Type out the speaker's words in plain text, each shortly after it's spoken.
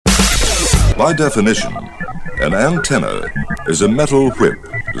By definition, an antenna is a metal whip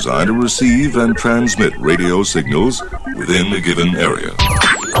designed to receive and transmit radio signals within a given area.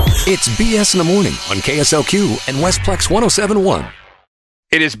 It's BS in the Morning on KSLQ and Westplex 107.1.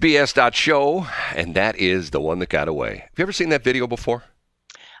 It is BS.show, and that is the one that got away. Have you ever seen that video before?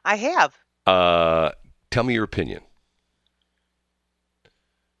 I have. Tell me your opinion.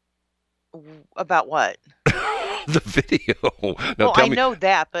 About what? The video. No, I know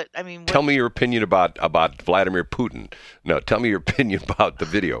that, but I mean... Tell me your opinion about Vladimir Putin. No, tell me your opinion about the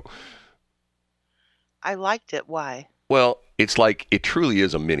video. I liked it. Why? Well, it's like, it truly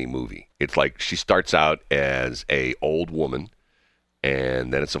is a mini movie. It's like she starts out as a old woman,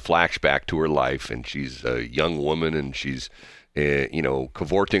 and then it's a flashback to her life, and she's a young woman, and she's,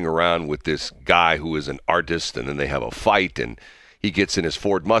 cavorting around with this guy who is an artist, and then they have a fight, and he gets in his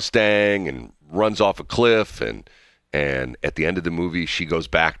Ford Mustang and runs off a cliff, and at the end of the movie, she goes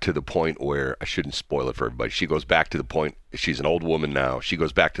back to the point where, I shouldn't spoil it for everybody, she goes back to the point, she's an old woman now, she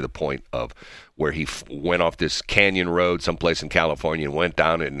goes back to the point of where he went off this canyon road someplace in California and went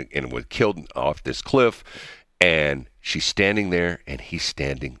down and was killed off this cliff, and she's standing there, and he's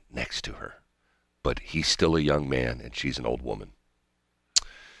standing next to her. But he's still a young man, and she's an old woman.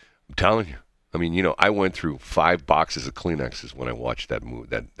 I'm telling you. I mean, I went through 5 boxes of Kleenexes when I watched that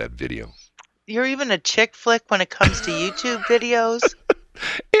that video. You're even a chick flick when it comes to YouTube videos?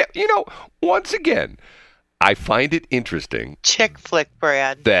 Yeah, once again, I find it interesting. Chick flick,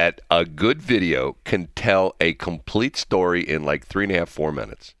 Brad. That a good video can tell a complete story in like 3.5, 4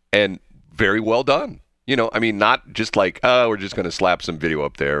 minutes. And very well done. Not just like, oh, we're just going to slap some video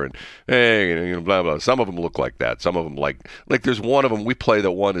up there and, hey, blah, blah. Some of them look like that. Some of them like there's one of them, we play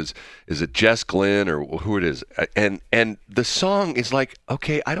that one is it Jess Glynn or who it is? And the song is like,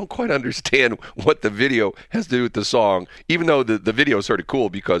 okay, I don't quite understand what the video has to do with the song, even though the video is sort of cool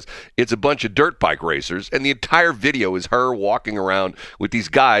because it's a bunch of dirt bike racers and the entire video is her walking around with these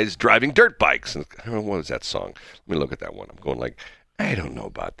guys driving dirt bikes. And I don't know, what is that song? Let me look at that one. I'm going like, I don't know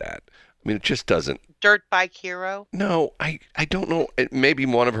about that. I mean, it just doesn't. Dirt Bike Hero? No, I don't know. Maybe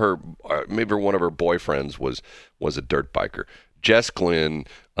one of her boyfriends was a dirt biker. Jess Glynn,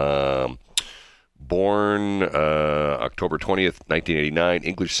 born October 20th, 1989,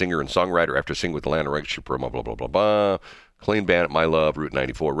 English singer and songwriter after singing with Atlanta Register, blah, blah, blah, blah, blah. Clean Bandit, My Love, Route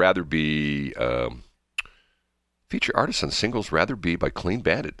 94, Rather Be, feature artist on singles Rather Be by Clean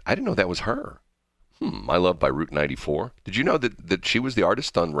Bandit. I didn't know that was her. My Love by Route 94. Did you know that she was the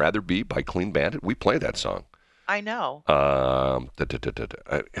artist on Rather Be by Clean Bandit? We play that song. I know.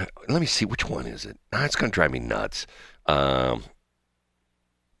 Let me see. Which one is it? It's going to drive me nuts.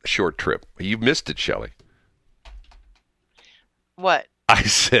 Short Trip. You missed it, Shelley. What? I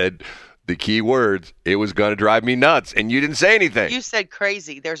said the key words. It was going to drive me nuts, and you didn't say anything. You said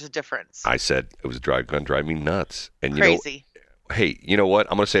crazy. There's a difference. I said it was going to drive me nuts. And crazy. Hey, you know what?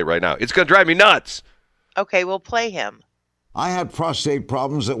 I'm going to say it right now. It's going to drive me nuts. Okay, we'll play him. I had prostate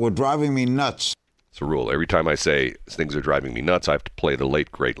problems that were driving me nuts. It's a rule. Every time I say things are driving me nuts, I have to play the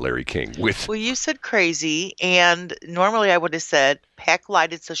late, great Larry King with... Well, you said crazy, and normally I would have said, pack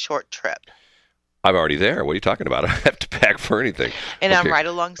light, it's a short trip. I'm already there. What are you talking about? I don't have to pack for anything. And okay. I'm right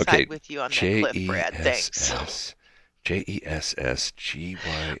alongside with you on that clip, Brad. Thanks. Jessgy.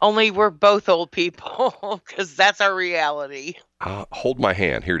 Only we're both old people, because that's our reality. Hold My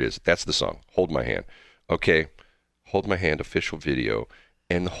Hand. Here it is. That's the song. Hold My Hand. Okay. Hold My Hand, official video.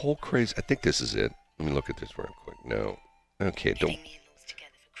 And the whole craze, I think this is it. Let me look at this real quick. No. Okay, don't.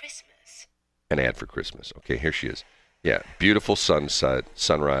 An ad for Christmas. Okay, here she is. Yeah, beautiful sunset,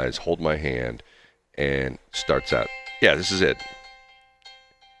 sunrise, Hold My Hand, and starts out. Yeah, this is it.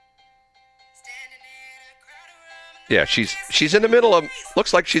 Yeah, she's in the middle of,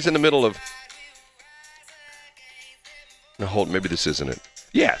 looks like she's in the middle of, no, hold, maybe this isn't it.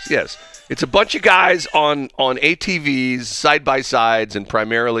 Yes. It's a bunch of guys on ATVs, side-by-sides, and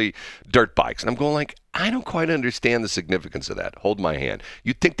primarily dirt bikes. And I'm going like, I don't quite understand the significance of that. Hold my hand.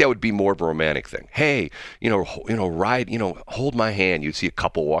 You'd think that would be more of a romantic thing. Hey, ride, hold my hand. You'd see a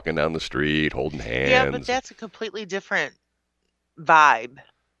couple walking down the street holding hands. Yeah, but that's a completely different vibe.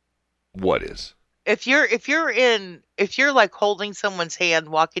 What is? If you're like holding someone's hand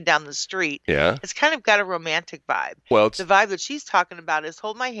walking down the street, yeah, it's kind of got a romantic vibe. Well, the vibe that she's talking about is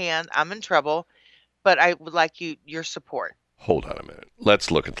hold my hand, I'm in trouble, but I would like your support. Hold on a minute. Let's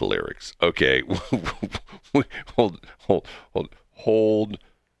look at the lyrics. Okay. Hold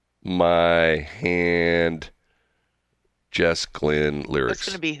my hand. Jess Glynn lyrics. It's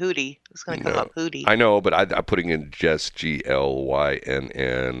going to be Hootie. It's going to come up Hootie. I know, but I'm putting in Jess Glynn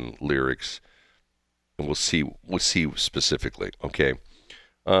lyrics. And we'll see specifically. Okay.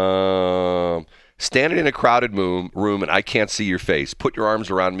 Standing in a crowded room and I can't see your face. Put your arms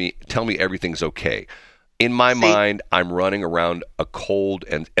around me. Tell me everything's okay. In my mind, I'm running around a cold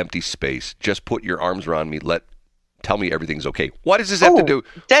and empty space. Just put your arms around me. Tell me everything's okay. What does this have to do?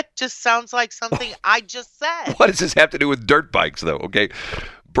 That just sounds like something I just said. What does this have to do with dirt bikes, though? Okay.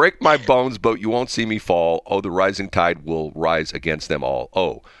 Break my bones, but you won't see me fall. Oh, the rising tide will rise against them all.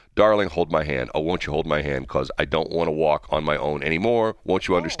 Oh, darling, hold my hand. Oh, won't you hold my hand? Because I don't want to walk on my own anymore. Won't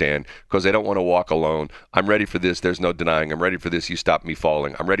you understand? Because I don't want to walk alone. I'm ready for this. There's no denying. I'm ready for this. You stop me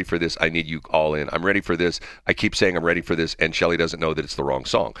falling. I'm ready for this. I need you all in. I'm ready for this. I keep saying I'm ready for this, and Shelley doesn't know that it's the wrong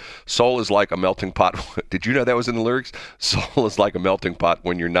song. Soul is like a melting pot. Did you know that was in the lyrics? Soul is like a melting pot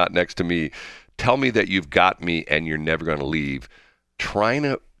when you're not next to me. Tell me that you've got me and you're never going to leave.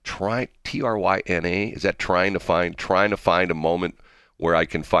 Tryna, T-R-Y-N-A, is that trying to find a moment where I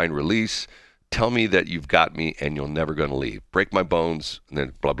can find release. Tell me that you've got me and you're never going to leave. Break my bones, and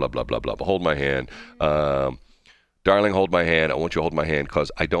then blah, blah, blah, blah, blah. Hold my hand. Darling, hold my hand. I want you to hold my hand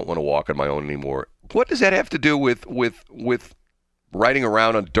because I don't want to walk on my own anymore. What does that have to do with riding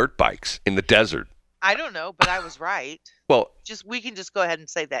around on dirt bikes in the desert? I don't know, but I was right. Well, we can just go ahead and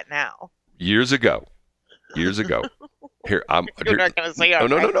say that now. Years ago. Here, You're not going to say no.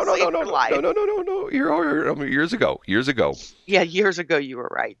 Years ago. Yeah, years ago you were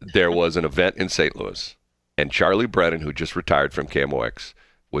right. There was an event in St. Louis, and Charlie Brennan, who just retired from KMOX,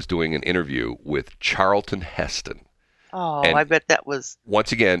 was doing an interview with Charlton Heston. Oh, and I bet that was,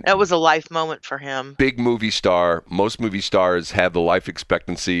 once again, that was a life moment for him. Big movie star. Most movie stars have the life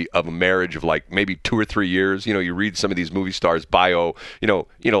expectancy of a marriage of like maybe 2 or 3 years. You know, you read some of these movie stars' bio, you know,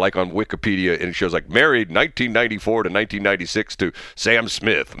 like on Wikipedia, and it shows like married 1994 to 1996 to Sam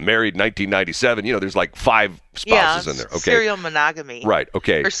Smith, married 1997. You know, there's like 5 spouses in there. Okay. Serial monogamy. Right.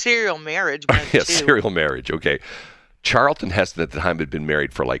 Okay. Or serial marriage. Yeah, serial marriage. Okay. Charlton Heston at the time had been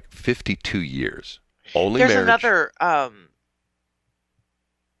married for like 52 years. Only There's marriage. Another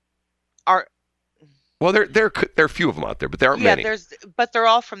well, there are a few of them out there, but there aren't many. But they're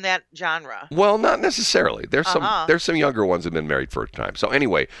all from that genre. Well, not necessarily. There's some younger ones who've been married for a time. So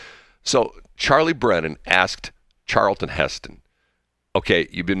anyway, Charlie Brennan asked Charlton Heston, "Okay,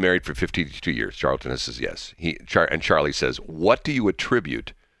 you've been married for 52 years." Charlton says yes. And Charlie says, "What do you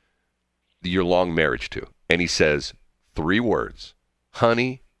attribute your long marriage to?" And he says 3 words: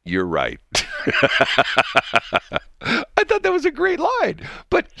 "Honey, you're right." I thought that was a great line,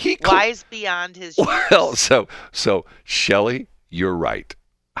 but wise beyond his years. Well, so Shelley, you're right.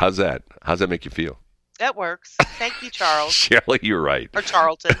 How's that? How's that make you feel? That works. Thank you, Charles. Shelley, you're right. Or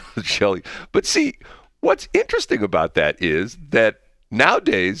Charlton. Shelley. But see, what's interesting about that is that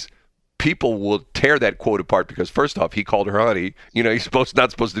nowadays people will tear that quote apart because first off, he called her honey. You know, he's not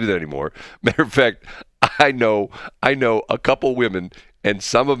supposed to do that anymore. Matter of fact, I know a couple women. And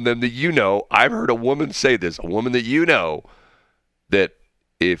some of them that you know, I've heard a woman say this, a woman that you know, that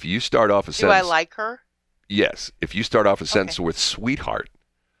if you start off a sentence... Do I like her? Yes. If you start off a sentence with sweetheart,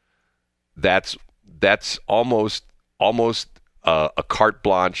 that's almost a carte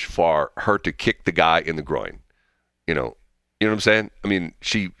blanche for her to kick the guy in the groin. You know what I'm saying? I mean,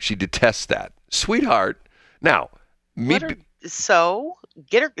 she detests that. Sweetheart. Now, have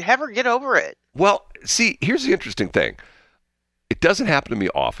her get over it. Well, see, here's the interesting thing. It doesn't happen to me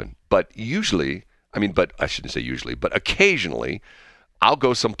often, but I shouldn't say usually, but occasionally I'll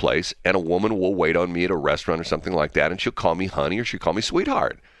go someplace and a woman will wait on me at a restaurant or something like that, and she'll call me honey or she'll call me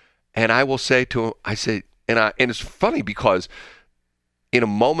sweetheart. And I will say to him, and it's funny because in a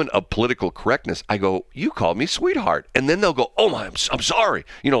moment of political correctness, I go, "You called me sweetheart." And then they'll go, "Oh my, I'm sorry."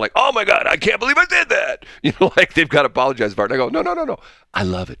 You know, like, "Oh my God, I can't believe I did that." You know, like they've got to apologize for it. And I go, No. I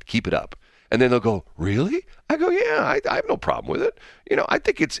love it. Keep it up. And then they'll go, "Really?" I go, "Yeah, I have no problem with it." You know, I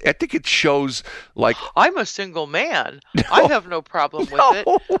think it shows like I'm a single man. No, I have no problem with it.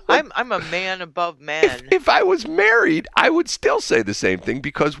 I'm a man above man. If I was married, I would still say the same thing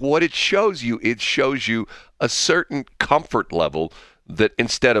because what it shows you a certain comfort level that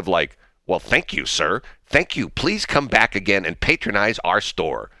instead of like, "Well, thank you, sir. Thank you. Please come back again and patronize our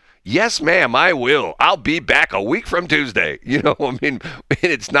store." "Yes, ma'am, I will. I'll be back a week from Tuesday." You know, I mean,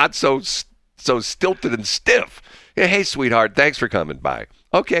 it's not so stilted and stiff. Yeah, "Hey, sweetheart, thanks for coming by."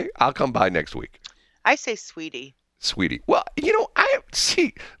 "Okay, I'll come by next week." I say sweetie. Sweetie. Well, you know, I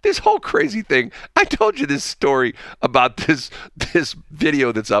see this whole crazy thing. I told you this story about this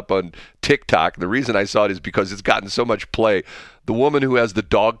video that's up on TikTok. The reason I saw it is because it's gotten so much play. The woman who has the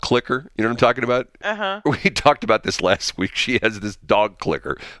dog clicker, you know what I'm talking about? Uh-huh. We talked about this last week. She has this dog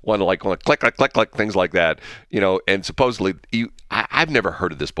clicker, one to click, click, click, click, things like that. You know, and supposedly, I've never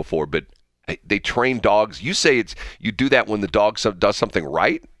heard of this before, but They train dogs. You say you do that when the dog does something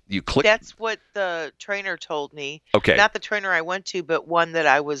right? You click. That's what the trainer told me. Okay. Not the trainer I went to, but one that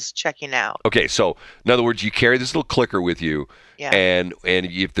I was checking out. Okay, so in other words, you carry this little clicker with you, Yeah. and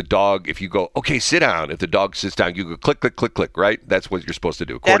if you go, okay, sit down. If the dog sits down, you go click, click, click, click. Right? That's what you're supposed to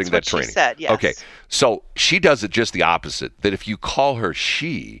do according to that That's what training. she said, yes. Okay, so she does it just the opposite. That if you call her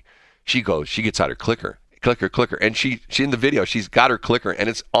she gets out her clicker. Clicker, and she in the video, she's got her clicker, and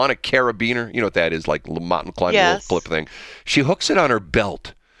it's on a carabiner. You know what that is, like mountain climbing little clip thing. She hooks it on her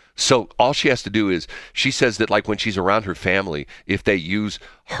belt. So all she has to do is, she says that like when she's around her family, if they use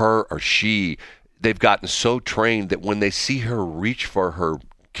her or she, they've gotten so trained that when they see her reach for her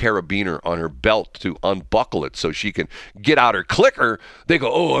carabiner on her belt to unbuckle it so she can get out her clicker, they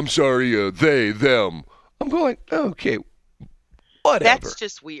go, oh, I'm sorry, they, them. I'm going, okay, whatever. That's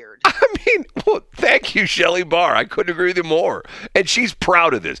just weird. I mean, well, thank you, Shelley Barr. I couldn't agree with you more. And she's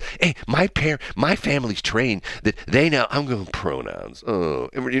proud of this. Hey, my family's trained that they know. I'm going pronouns. Oh,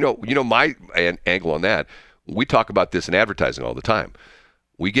 and you know my angle on that. We talk about this in advertising all the time.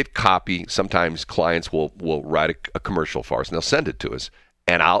 We get copy. Sometimes clients will write a commercial for us and they'll send it to us,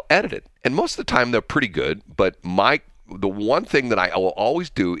 and I'll edit it. And most of the time they're pretty good. But the one thing that I will always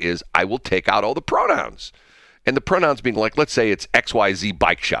do is I will take out all the pronouns. And the pronouns being like, let's say it's XYZ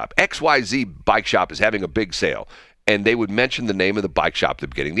Bike Shop. XYZ Bike Shop is having a big sale. And they would mention the name of the bike shop at the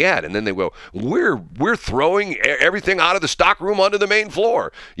beginning of the ad. And then they go, we're throwing everything out of the stock room onto the main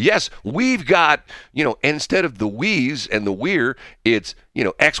floor. Yes, we've got, instead of the we's and the we're, it's,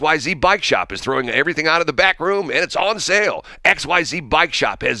 XYZ Bike Shop is throwing everything out of the back room and it's on sale. XYZ Bike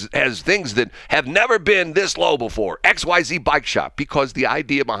Shop has things that have never been this low before. XYZ Bike Shop. Because the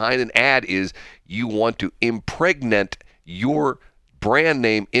idea behind an ad is you want to impregnate your brand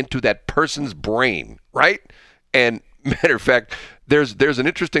name into that person's brain, right? And matter of fact, there's an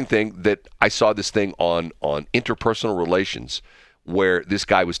interesting thing that I saw this thing on interpersonal relations where this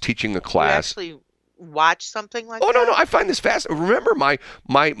guy was teaching a class. You actually watch something like that? Oh, no, I find this fascinating. Remember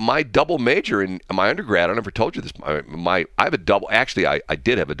my double major in my undergrad, I never told you this. I have a double, actually I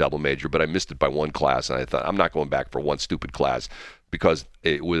did have a double major, but I missed it by one class, and I thought I'm not going back for one stupid class because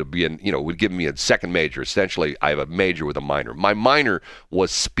it would be would give me a second major. Essentially, I have a major with a minor. My minor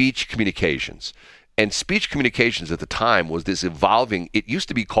was speech communications. And speech communications at the time was this evolving. It used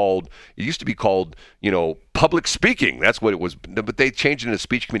to be called, public speaking. That's what it was. But they changed it into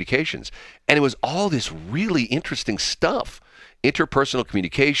speech communications. And it was all this really interesting stuff. Interpersonal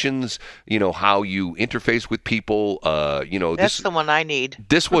communications, how you interface with people. That's the one I need.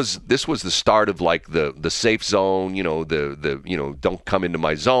 This was the start of like the safe zone. The don't come into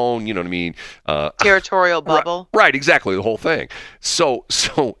my zone. You know what I mean? Territorial bubble. Right. Exactly. The whole thing. So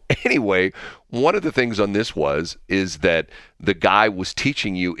anyway, one of the things on this is that the guy was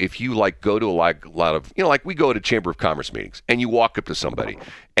teaching you, if you go to a lot of, we go to Chamber of Commerce meetings and you walk up to somebody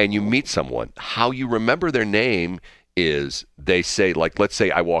and you meet someone, how you remember their name is they say, let's say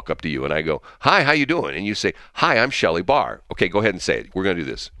I walk up to you and I go, hi, how you doing? And you say, hi, I'm Shelley Barr. Okay, go ahead and say it. We're going to do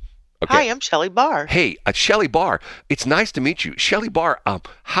this. Okay. Hi, I'm Shelley Barr. Hey, Shelley Barr. It's nice to meet you. Shelley Barr,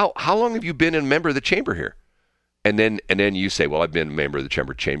 how long have you been a member of the chamber here? And then you say, well, I've been a member of the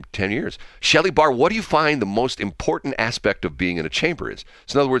chamber 10 years. Shelley Barr, what do you find the most important aspect of being in a chamber is?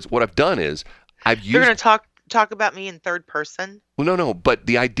 So in other words, what I've done is You're going to talk about me in third person? Well, no, but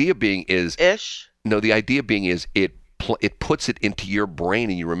the idea being is... Ish? No, the idea being is it puts it into your brain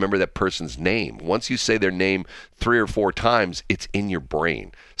and you remember that person's name. Once you say their name 3 or 4 times, it's in your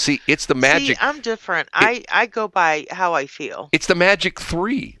brain. See, it's the magic. See, I'm different. I go by how I feel. It's the magic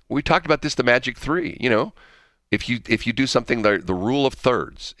 3. We talked about this, the magic 3, If you do something, the rule of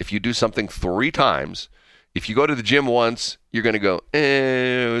thirds, if you do something 3 times, if you go to the gym once, you're going to go,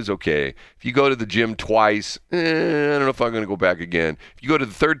 it was okay. If you go to the gym twice, I don't know if I'm going to go back again. If you go to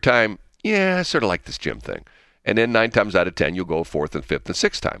the 3rd time, yeah, I sort of like this gym thing. And then 9 times out of 10, you'll go 4th and 5th and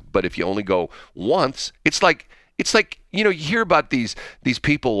 6th time. But if you only go once, it's like you hear about these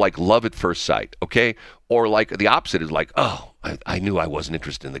people like love at first sight, okay? Or like the opposite is like, oh, I knew I wasn't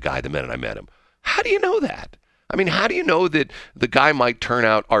interested in the guy the minute I met him. How do you know that? I mean, how do you know that the guy might turn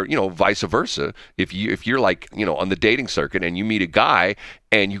out, or vice versa? If you're like on the dating circuit and you meet a guy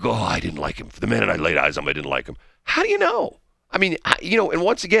and you go, oh, I didn't like him. The minute I laid eyes on him, I didn't like him. How do you know? I mean, and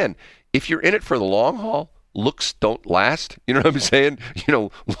once again, if you're in it for the long haul, looks don't last. You know what I'm saying?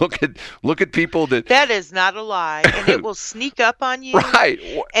 Look at people that is not a lie, and it will sneak up on you, right,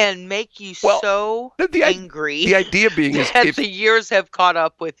 and make you so angry. The idea being is that the years have caught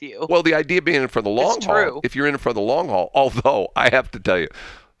up with you. Well, the idea being for the long haul. True. If you're in it for the long haul, although I have to tell you,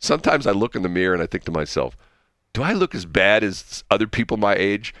 sometimes I look in the mirror and I think to myself, do I look as bad as other people my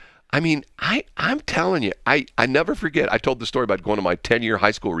age? I mean, I'm telling you, I never forget. I told the story about going to my 10-year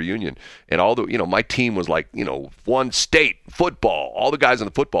high school reunion, and all the, my team was like, one state football. All the guys on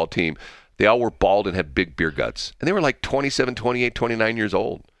the football team, they all were bald and had big beer guts. And they were like 27, 28, 29 years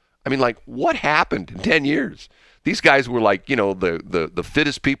old. I mean, like, what happened in 10 years? These guys were like, the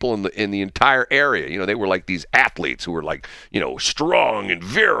fittest people in the entire area. They were like these athletes who were like, strong and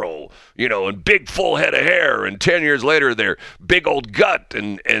virile, and big full head of hair. And 10 years later, they're big old gut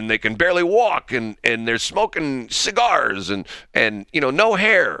and they can barely walk and they're smoking cigars and no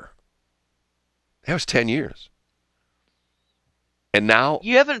hair. That was 10 years. And now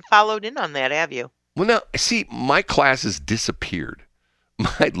You haven't followed in on that, have you? well, now see, my class has disappeared.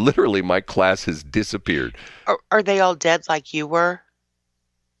 My class has disappeared. Are they all dead like you were?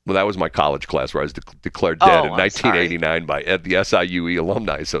 Well, that was my college class where I was declared dead in I'm 1989 by the SIUE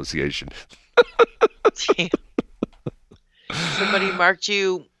Alumni Association. Somebody marked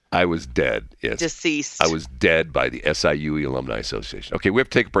you I was dead, yes. deceased. I was dead by the SIUE Alumni Association. Okay, we have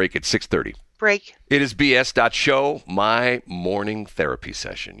to take a break at 6:30. Break. It is BS.show, my morning therapy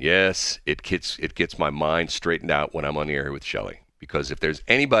session. Yes, it gets my mind straightened out when I'm on the air with Shelley. Because if there's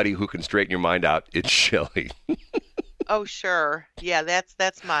anybody who can straighten your mind out, it's Shelley. Oh, sure. Yeah,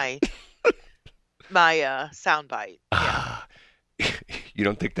 that's my soundbite. Yeah. You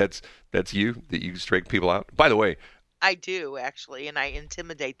don't think that's you, that you straighten people out? By the way, I do, actually, and I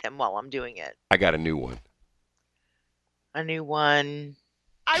intimidate them while I'm doing it. I got a new one. A new one.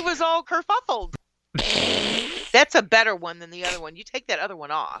 I was all kerfuffled. That's a better one than the other one. You take that other one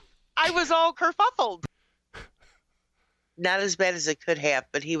off. I was all kerfuffled. Not as bad as it could have,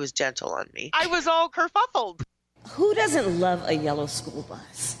 but he was gentle on me. I was all kerfuffled. Who doesn't love a yellow school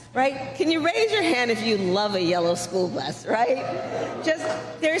bus, right? Can you raise your hand if you love a yellow school bus, right? Just,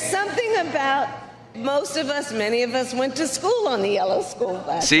 there's something about most of us, many of us went to school on the yellow school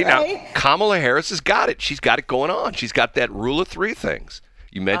bus, See, right? now, Kamala Harris has got it. She's got it going on. She's got that rule of three things.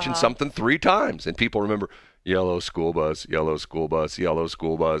 You mention something three times, and people remember, yellow school bus, yellow school bus, yellow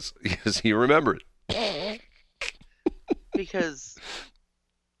school bus. Yes, you remember it. Because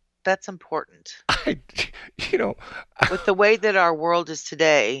that's important. With the way that our world is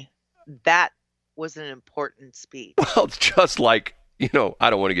today, that was an important speech. Well, it's just like, I don't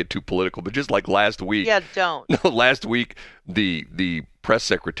want to get too political, but just like last week. Yeah, don't. No, last week, the press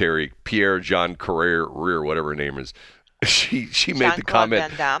secretary, Pierre-Jean Carrère, whatever her name is, she made the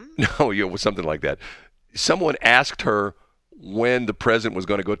comment. No, it was something like that. Someone asked her when the president was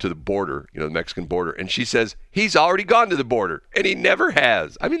going to go to the border, the Mexican border, and she says, he's already gone to the border, and he never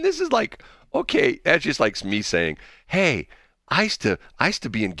has. I mean, this is like, okay, that's just like me saying, hey, I used to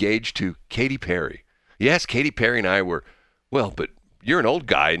be engaged to Katy Perry. Yes, Katy Perry and I were, well, but you're an old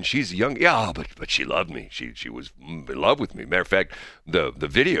guy and she's young. Yeah, but she loved me. She was in love with me. Matter of fact, the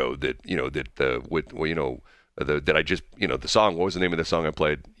video that, that I just, the song, what was the name of the song I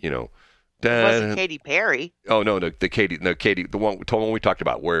played, It wasn't Katy Perry. Oh no, Katy, the one we talked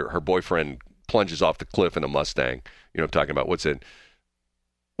about where her boyfriend plunges off the cliff in a Mustang. Talking about what's the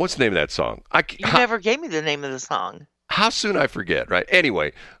name of that song? You never gave me the name of the song. How soon I forget, right?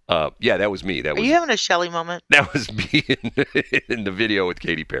 Anyway, yeah, that was me. Are you having a Shelley moment? That was me in the video with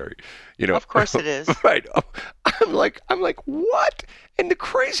Katy Perry. Of course it is. Right. I'm like, what? And the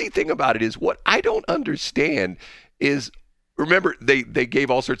crazy thing about it is, what I don't understand is, remember, they gave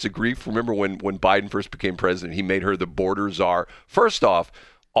all sorts of grief. Remember when Biden first became president, he made her the border czar. First off,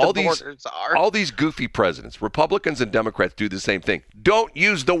 all these goofy presidents, Republicans and Democrats, do the same thing. Don't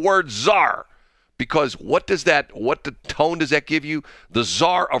use the word czar, because what the tone does that give you? The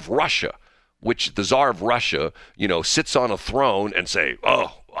czar of Russia, which the czar of Russia, sits on a throne and say,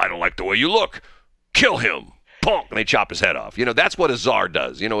 oh, I don't like the way you look. Kill him. Punk. And they chop his head off. That's what a czar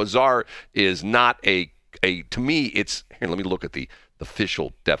does. A czar is not to me, it's, here, let me look at the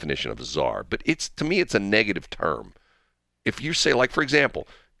official definition of a czar, but to me, it's a negative term. If you say, like, for example,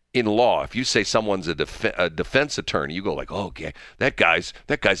 in law, if you say someone's a defense attorney, you go like, oh, okay, that guy's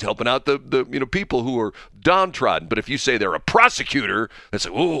helping out the people who are downtrodden. But if you say they're a prosecutor, that's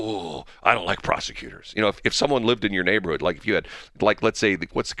like, oh, I don't like prosecutors. If someone lived in your neighborhood, like if you had, like, let's say,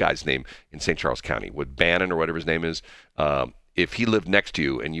 what's the guy's name in St. Charles County, with Bannon or whatever his name is, if he lived next to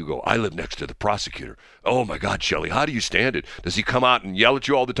you and you go, I live next to the prosecutor. Oh my God, Shelley, how do you stand it? Does he come out and yell at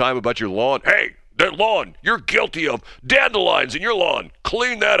you all the time about your lawn? Hey, that lawn, you're guilty of dandelions in your lawn.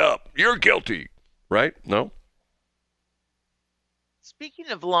 Clean that up. You're guilty. Right? No? Speaking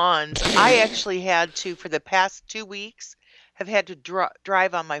of lawns, I actually had to, for the past 2 weeks, have had to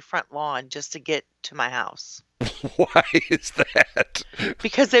drive on my front lawn just to get to my house. Why is that?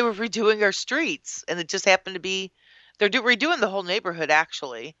 Because they were redoing our streets, and it just happened to be, they're redoing the whole neighborhood,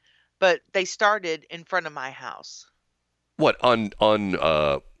 actually. but they started in front of my house. What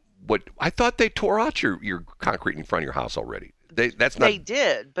what? I thought they tore out your concrete in front of your house already. They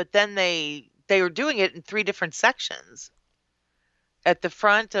did, but then they were doing it in 3 different sections. At the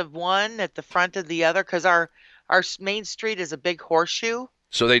front of one, at the front of the other, because our main street is a big horseshoe.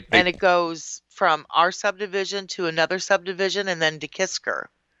 So and it goes from our subdivision to another subdivision and then to Kisker.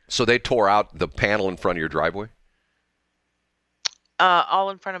 So they tore out the panel in front of your driveway? All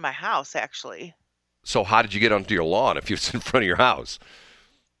in front of my house, actually. So how did you get onto your lawn if it's in front of your house?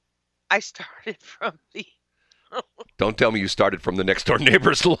 I started from the... Don't tell me you started from the next door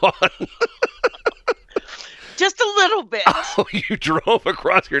neighbor's lawn. Just a little bit. Oh, you drove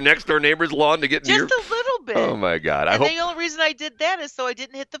across your next door neighbor's lawn to get near? Just a little bit. Oh, my God. The only reason I did that is so I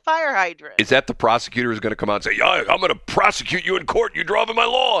didn't hit the fire hydrant. Is that the prosecutor who's going to come out and say, yeah, I'm going to prosecute you in court. You drove in my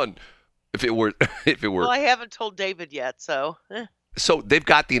lawn. If it were. Well, I haven't told David yet, so. So they've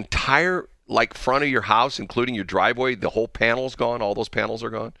got the entire, front of your house, including your driveway. The whole panel's gone. All those panels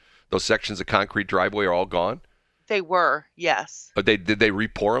are gone. Those sections of concrete driveway are all gone. They were, yes. Did they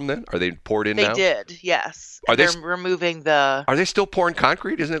re-pour them then? Are they poured in now? They did, yes. They're removing the... Are they still pouring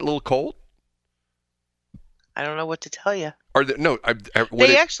concrete? Isn't it a little cold? I don't know what to tell you.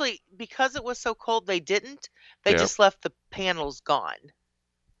 They actually, because it was so cold, they didn't. They just left the panels gone.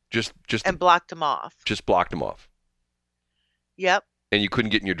 Just and blocked them off. Just blocked them off. Yep. And you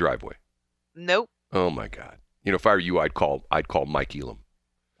couldn't get in your driveway. Nope. Oh my God. If I were you, I'd call Mike Elam.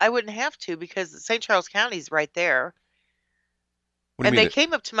 I wouldn't have to because St. Charles County's right there. And they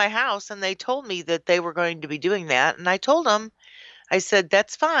came up to my house and they told me that they were going to be doing that. And I told them, I said,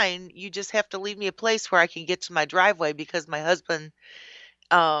 that's fine. You just have to leave me a place where I can get to my driveway because my husband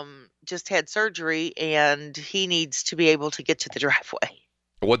just had surgery and he needs to be able to get to the driveway.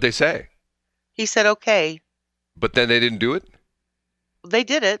 What'd they say? He said, okay. But then they didn't do it? They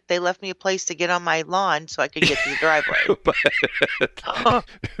did it. They left me a place to get on my lawn so I could get to the driveway.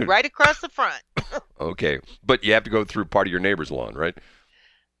 Right across the front. Okay. But you have to go through part of your neighbor's lawn, right?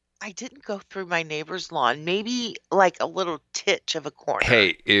 I didn't go through my neighbor's lawn. Maybe like a little titch of a corner.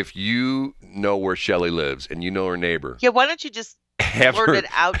 Hey, if you know where Shelley lives and you know her neighbor. Yeah, why don't you just blurt it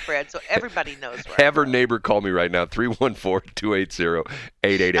out, Brad, so everybody knows where Have her neighbor call me right now,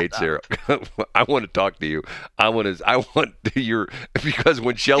 314-280-8880. I want to talk to you. I want your, because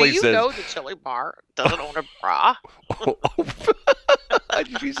when Shelley says. Do you know that Shelley Bar doesn't own a bra?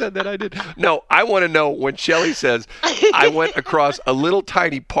 She said that I did. No, I want to know when Shelley says, I went across a little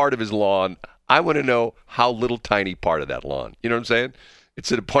tiny part of his lawn. I want to know how little tiny part of that lawn. You know what I'm saying?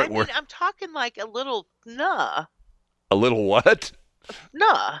 It's at a point where. I'm talking like a little fna. A little what?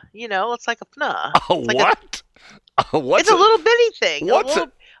 Fna. It's like a fna. What? It's a little bitty thing. A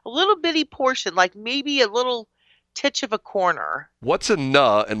little bitty portion, like maybe a little titch of a corner. What's a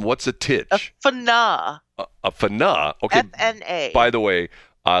na and what's a titch? A fna. A fna. Okay. FNA. By the way,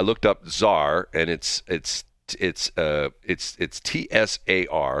 I looked up czar, and it's TSAR,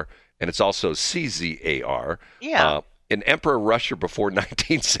 and it's also CZAR. Yeah. An emperor Russia before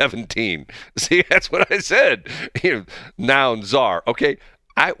 1917. See, that's what I said. Noun czar. Okay.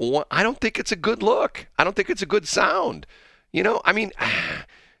 I don't think it's a good look. I don't think it's a good sound. So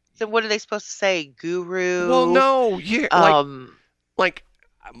what are they supposed to say? Guru? Well, no. Yeah. Like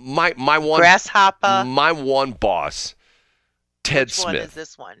my one grasshopper. My one boss, Ted Which Smith. One is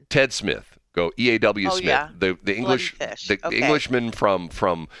this one? Ted Smith. Go EAW Smith. Yeah. The English the Englishman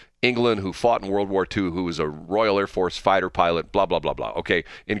from England who fought in World War II, who was a Royal Air Force fighter pilot, blah, blah, blah, blah. Okay,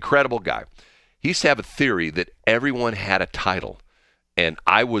 incredible guy. He used to have a theory that everyone had a title, and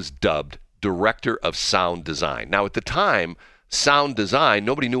I was dubbed Director of Sound Design. Now, at the time, sound design,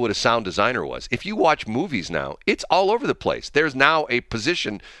 nobody knew what a sound designer was. If you watch movies now, it's all over the place. There's now a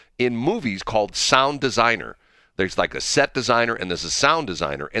position in movies called sound designer. There's like a set designer and there's a sound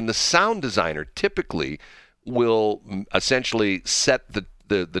designer. And the sound designer typically will essentially set the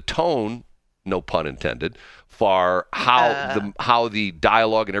tone, no pun intended, for how the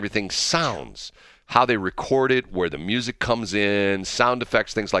dialogue and everything sounds, how they record it, where the music comes in, sound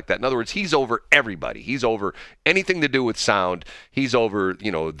effects, things like that. In other words, he's over everybody. He's over anything to do with sound. He's over,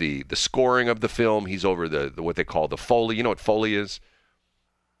 the scoring of the film. He's over the what they call the Foley. You know what Foley is?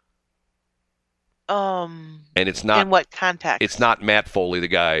 And it's not. In what context? It's not Matt Foley, the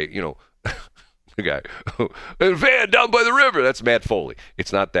guy, the guy, van down by the river. That's Matt Foley.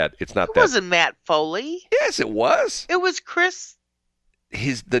 It's not that. It's not that. It wasn't Matt Foley. Yes, it was. It was Chris.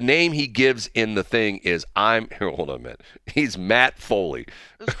 The name he gives in the thing is hold on a minute. He's Matt Foley.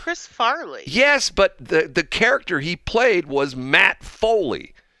 It was Chris Farley. Yes, but the character he played was Matt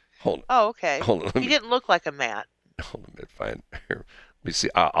Foley. Hold on. Oh, okay. Hold on. He didn't look like a Matt. Hold on a minute. Fine. Here. Let me see.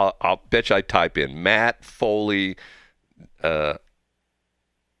 I'll bet you I type in Matt Foley. Yeah.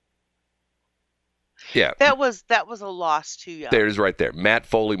 That was a loss too young. There it is right there. Matt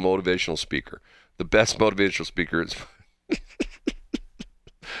Foley, motivational speaker. The best motivational speaker is...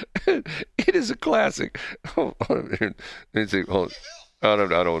 It is a classic. Hold on. Let me see. Hold on.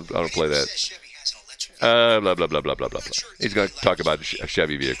 I don't play that. Blah, blah, blah, blah, blah, blah, blah. He's going to talk about a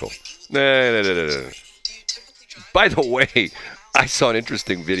Chevy vehicle. No. By the way, I saw an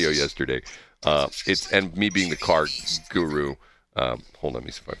interesting video yesterday. And me being the car guru. Hold on. Let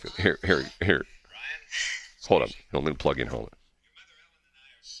me see if I can... Here. Hold on. Let me plug in. Hold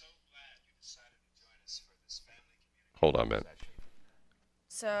on, man.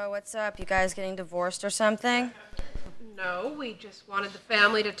 So what's up? You guys getting divorced or something? No, we just wanted the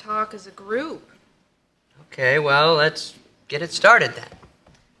family to talk as a group. Okay, well, let's get it started then.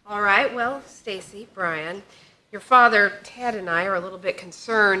 All right, well, Stacy, Brian, your father, Ted, and I are a little bit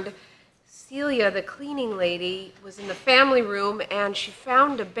concerned. Celia, the cleaning lady, was in the family room and she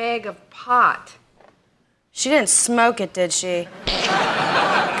found a bag of pot. She didn't smoke it, did she?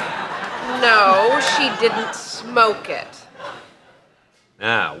 No, she didn't smoke it.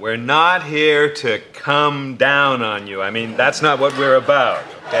 Now, we're not here to come down on you. I mean, that's not what we're about,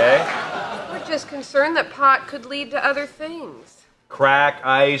 okay? We're just concerned that pot could lead to other things. Crack,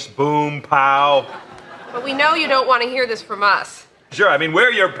 ice, boom, pow. But we know you don't want to hear this from us. Sure, I mean,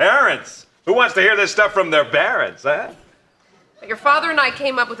 we're your parents. Who wants to hear this stuff from their parents, huh? But your father and I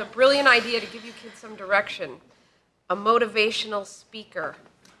came up with a brilliant idea to give you kids some direction. A motivational speaker.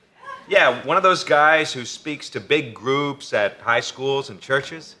 Yeah, one of those guys who speaks to big groups at high schools and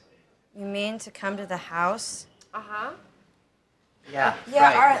churches. You mean to come to the house? Uh-huh. Yeah, Yeah,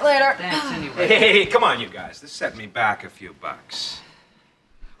 right. all right, later. Thanks, anyway. Hey, come on, you guys. This set me back a few bucks.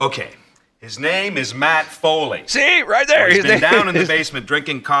 Okay, his name is Matt Foley. See, right there. He's been down in the basement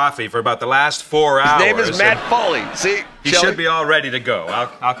drinking coffee for about the last 4 hours. His name is Matt Foley. See, He Shelley? should be all ready to go.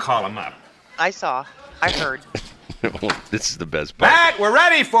 I'll call him up. I heard. This is the best part. Matt, we're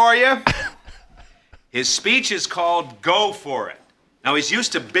ready for you. His speech is called Go For It. Now, he's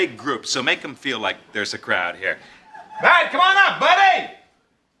used to big groups, so make him feel like there's a crowd here. Matt, come on up, buddy!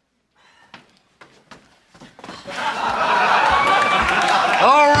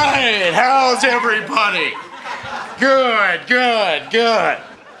 All right, how's everybody? Good.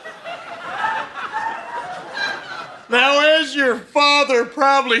 Now, as your father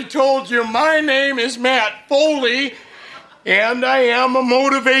probably told you, my name is Matt Foley, and I am a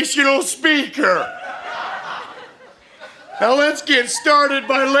motivational speaker. Now, let's get started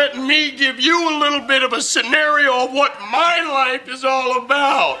by letting me give you a little bit of a scenario of what my life is all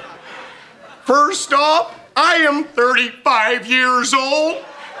about. First off, I am 35 years old,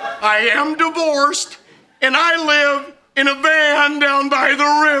 I am divorced, and I live in a van down by the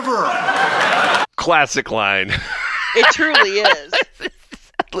river. Classic line. It truly is.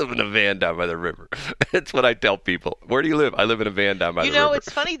 I live in a van down by the river. That's what I tell people. Where do you live? I live in a van down by the river. You know,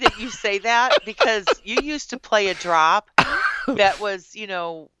 it's funny that you say that because you used to play a drop that was,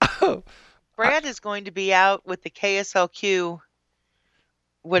 Brad is going to be out with the KSLQ,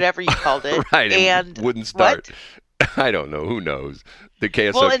 whatever you called it. Right, and wouldn't start. What? I don't know. Who knows? The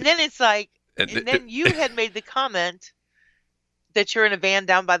KSLQ. Well, and then it's like, and then you had made the comment that you're in a van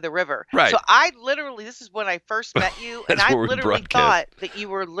down by the river. Right. So I literally, this is when I first met you, and I literally thought that you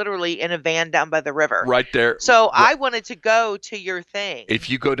were literally in a van down by the river. Right there. So I wanted to go to your thing. If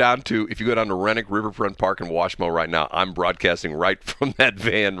you go down to Rennick Riverfront Park in Washmo right now, I'm broadcasting right from that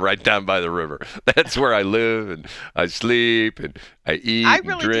van right down by the river. That's where I live and I sleep and I eat I and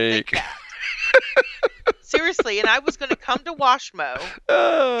really drink. did think that. Seriously, and I was going to come to Washmo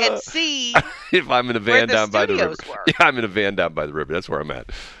and see if I'm in a van down by the river. Were. Yeah, I'm in a van down by the river. That's where I'm at.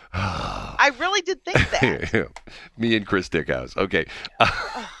 I really did think that. Me and Chris Dickhouse. Okay.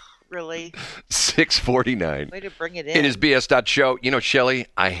 Really? 6:49. Way to bring it in. It is BS.show. You know, Shelley,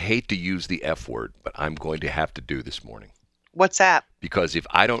 I hate to use the F word, but I'm going to have to do this morning. What's that? Because if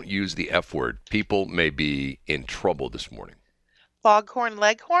I don't use the F word, people may be in trouble this morning. Foghorn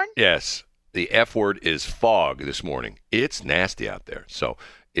Leghorn? Yes. The F word is fog this morning. It's nasty out there. So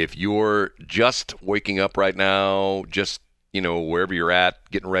if you're just waking up right now, just, wherever you're at,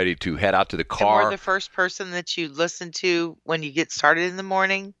 getting ready to head out to the car. And we're the first person that you listen to when you get started in the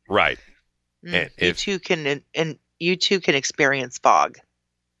morning. Right. And you too can experience fog.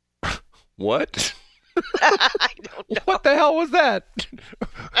 What? I don't know. What the hell was that?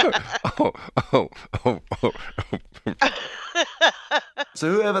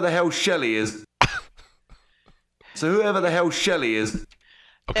 So whoever the hell Shelley is.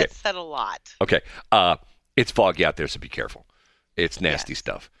 Okay. That said a lot. Okay. It's foggy out there, so be careful. It's nasty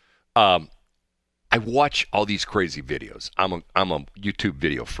stuff. I watch all these crazy videos. I'm a YouTube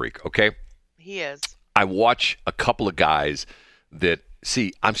video freak, okay? He is. I watch a couple of guys that,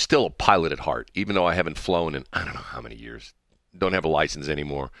 see, I'm still a pilot at heart, even though I haven't flown in I don't know how many years. Don't have a license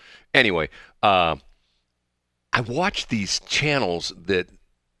anymore. Anyway, I watch these channels that,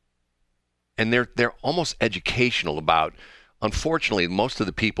 and they're almost educational about, unfortunately, most of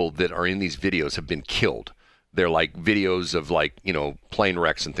the people that are in these videos have been killed. They're like videos of plane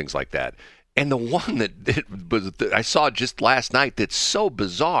wrecks and things like that. And the one that I saw just last night that's so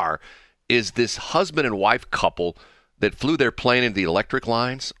bizarre is this husband and wife couple that flew their plane into the electric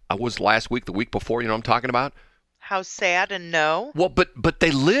lines. I was last week, the week before, you know what I'm talking about? How sad and no. Well, but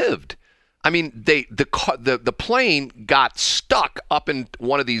they lived. I mean, the plane got stuck up in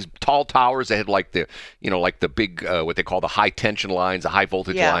one of these tall towers. They had like the big what they call the high tension lines, the high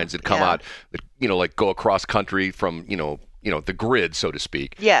voltage lines that come out that like go across country from the grid, so to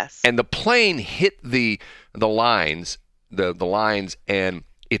speak. Yes. And the plane hit the lines, the lines, and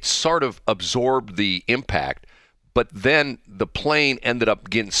it sort of absorbed the impact. But then the plane ended up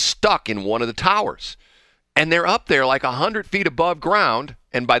getting stuck in one of the towers. And they're up there like 100 feet above ground.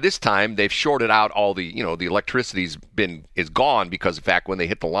 And by this time, they've shorted out all the, the electricity's is gone because, in fact, when they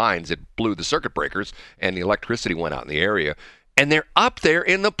hit the lines, it blew the circuit breakers and the electricity went out in the area. And they're up there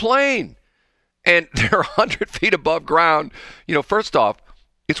in the plane. And they're 100 feet above ground. First off,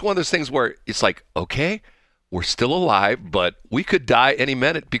 it's one of those things where it's like, okay, we're still alive, but we could die any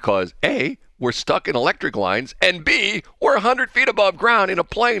minute because, A, we're stuck in electric lines, and B, we're 100 feet above ground in a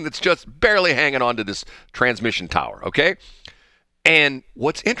plane that's just barely hanging onto this transmission tower, okay? And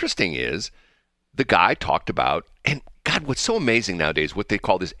what's interesting is the guy talked about, and God, what's so amazing nowadays, what they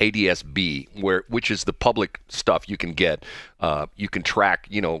call this ADS-B, which is the public stuff you can get. You can track,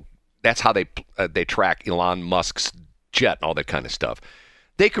 that's how they track Elon Musk's jet and all that kind of stuff.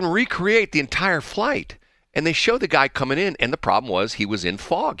 They can recreate the entire flight. And they show the guy coming in, and the problem was he was in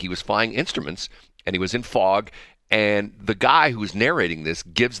fog. He was flying instruments, and he was in fog. And the guy who's narrating this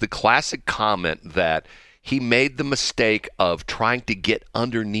gives the classic comment that he made the mistake of trying to get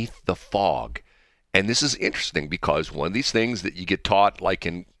underneath the fog. And this is interesting because one of these things that you get taught like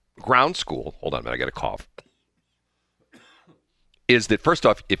in ground school, hold on a minute, I got a cough, is that first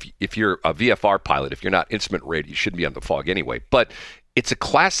off, if you're a VFR pilot, if you're not instrument rated, you shouldn't be on the fog anyway. But it's a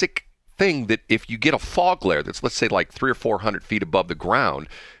classic thing that if you get a fog layer that's, let's say, like 300 or 400 feet above the ground,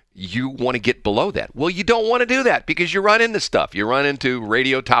 you want to get below that. Well, you don't want to do that because you run into stuff. You run into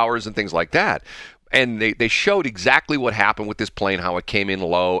radio towers and things like that. And they showed exactly what happened with this plane, how it came in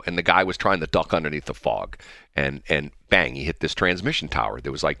low, and the guy was trying to duck underneath the fog. And bang, he hit this transmission tower.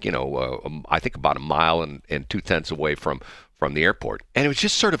 There was like, I think about 1 mile and 2/10 away from the airport. And it was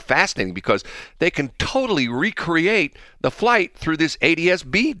just sort of fascinating because they can totally recreate the flight through this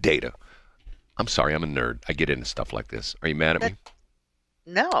ADS-B data. I'm sorry, I'm a nerd. I get into stuff like this. Are you mad at me?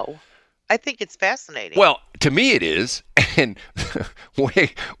 No. I think it's fascinating. Well, to me it is. And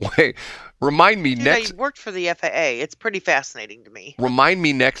wait, remind me next. I worked for the FAA. It's pretty fascinating to me. Remind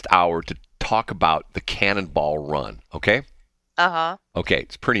me next hour to talk about the Cannonball Run, okay? Uh-huh. Okay,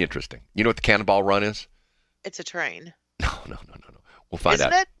 it's pretty interesting. You know what the Cannonball Run is? It's a train. No. We'll find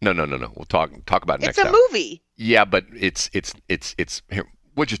Isn't out. it? No. We'll talk about it next hour. It's a movie. Yeah, but it's here.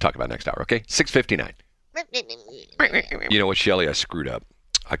 We'll just talk about it next hour, okay? 6:59. You know what, Shelley? I screwed up.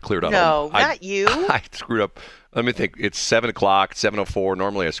 I cleared out. No, not you. I screwed up. Let me think. It's 7 o'clock, 7:04.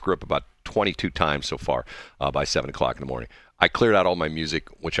 Normally I screw up about 22 times so far by 7 o'clock in the morning. I cleared out all my music,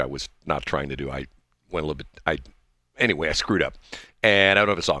 which I was not trying to do. I went a little bit. Anyway, I screwed up, and I don't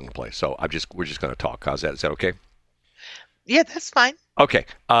have a song to play. So we're just going to talk. How's that? Is that okay? Yeah, that's fine. Okay.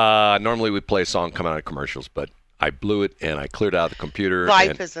 Normally we play a song coming out of commercials, but I blew it, and I cleared out the computer.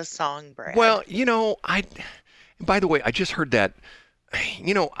 Life is a song, Brad. Well, by the way, I just heard that,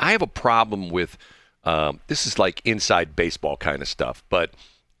 I have a problem with, this is like inside baseball kind of stuff, but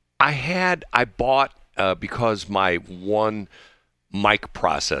I bought, because my one mic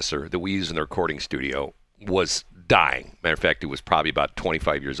processor that we use in the recording studio was dying. Matter of fact, it was probably about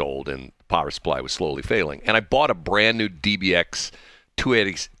 25 years old, and the power supply was slowly failing. And I bought a brand new DBX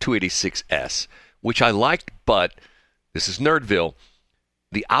 286S, which I liked, but this is Nerdville.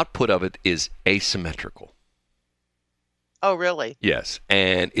 The output of it is asymmetrical. Oh, really? Yes,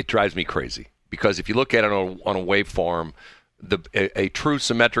 and it drives me crazy because if you look at it on a waveform, a true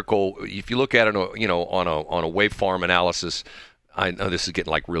symmetrical. If you look at it, on a waveform analysis, I know this is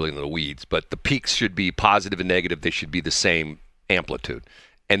getting like really into the weeds, but the peaks should be positive and negative. They should be the same amplitude.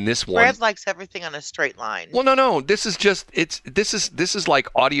 And this one, Brad likes everything on a straight line. well, no. This is like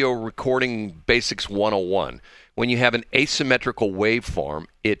audio recording basics 101. When you have an asymmetrical waveform,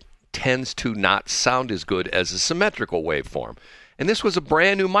 it tends to not sound as good as a symmetrical waveform. And this was a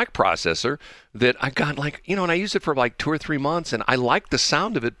brand new mic processor that I got and I used it for like 2 or 3 months, and I liked the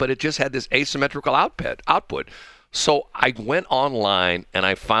sound of it, but it just had this asymmetrical output. So I went online and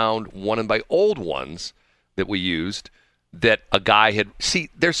I found one of my old ones that we used that a guy had. See,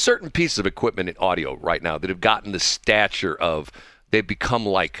 there's certain pieces of equipment in audio right now that have gotten the stature of, they've become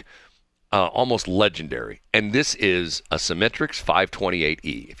like almost legendary. And this is a Symmetrix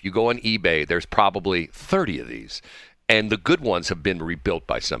 528E. If you go on eBay, there's probably 30 of these. And the good ones have been rebuilt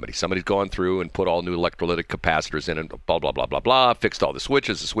by somebody. Somebody's gone through and put all new electrolytic capacitors in and blah, blah, blah, blah, blah, fixed all the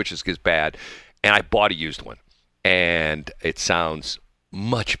switches. The switches get bad. And I bought a used one. And it sounds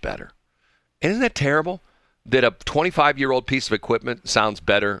much better. And isn't that terrible? That a 25-year-old piece of equipment sounds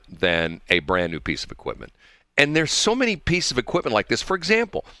better than a brand new piece of equipment. And there's so many pieces of equipment like this. For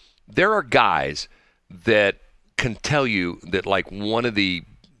example, there are guys that can tell you that like one of the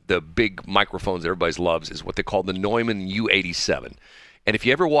big microphones everybody loves is what they call the Neumann U87. And if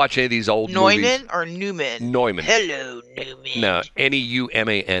you ever watch any of these old movies... Neumann or Newman? Neumann. Hello, Newman. No,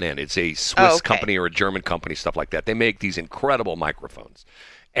 Neumann. It's a Swiss company or a German company, stuff like that. They make these incredible microphones.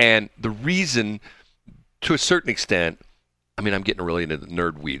 And the reason, to a certain extent, I mean, I'm getting really into the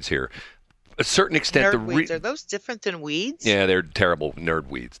nerd weeds here. A certain extent, nerd weeds, are those different than weeds? Yeah, they're terrible nerd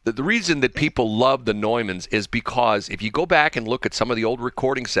weeds. The reason that people love the Neumanns is because if you go back and look at some of the old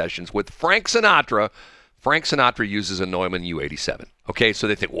recording sessions with Frank Sinatra uses a Neumann U87. Okay, so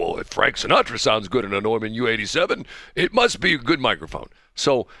they think, well, if Frank Sinatra sounds good in a Neumann U87, it must be a good microphone.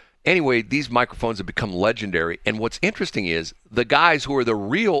 So anyway, these microphones have become legendary. And what's interesting is the guys who are the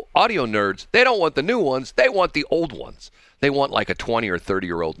real audio nerds, they don't want the new ones. They want the old ones. They want like a 20 or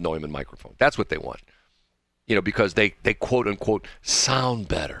 30-year-old Neumann microphone. That's what they want, because they quote unquote sound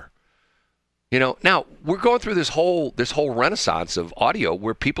better. Now we're going through this whole renaissance of audio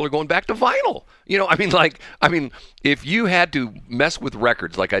where people are going back to vinyl. If you had to mess with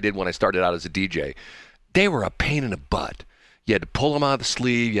records like I did when I started out as a DJ, they were a pain in the butt. You had to pull them out of the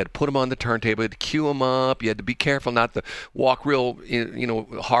sleeve. You had to put them on the turntable. You had to cue them up. You had to be careful not to walk real,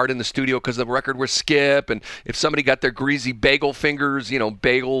 hard in the studio because the record would skip. And if somebody got their greasy bagel fingers, pizza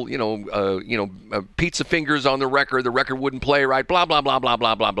fingers on the record wouldn't play right. Blah blah blah blah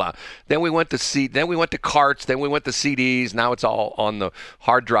blah blah blah. Then we went to carts. Then we went to CDs. Now it's all on the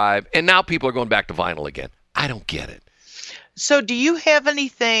hard drive. And now people are going back to vinyl again. I don't get it. So do you have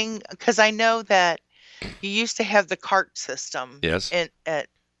anything? Because I know that you used to have the cart system. Yes.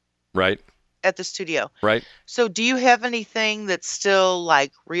 Right. At the studio. Right. So do you have anything that's still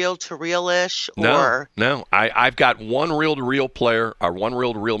like reel-to-reel-ish? No. I've got one reel-to-reel player, or one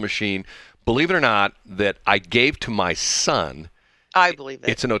reel-to-reel machine, believe it or not, that I gave to my son. I believe it.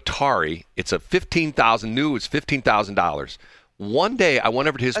 It's an Atari. It's a $15,000. One day I went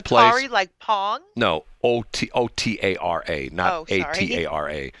over to his place. Atari like Pong? No, O-T-A-R-A, not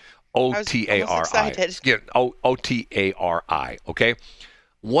A-T-A-R-A. O-T-A-R-I. O-T-A-R-I, okay?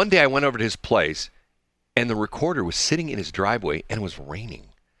 One day I went over to his place, and the recorder was sitting in his driveway, and it was raining.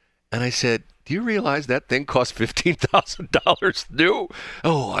 And I said, do you realize that thing cost $15,000 new?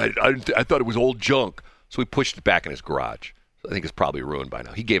 Oh, I thought it was old junk. So we pushed it back in his garage. I think it's probably ruined by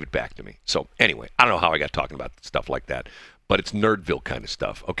now. He gave it back to me. So anyway, I don't know how I got talking about stuff like that, but it's Nerdville kind of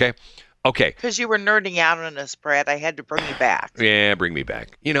stuff, okay? Okay. Because you were nerding out on us, Brad. I had to bring you back. Yeah, bring me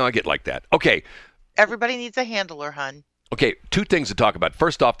back. I get like that. Okay. Everybody needs a handler, hun. Okay, two things to talk about.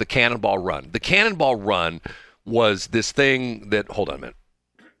 First off, the Cannonball Run. The Cannonball Run was this thing that, hold on a minute.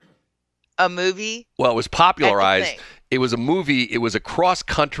 A movie? Well, it was popularized. It was a movie. It was a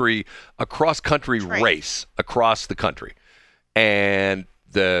cross-country race across the country. And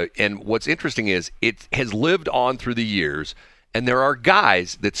what's interesting is it has lived on through the years. And there are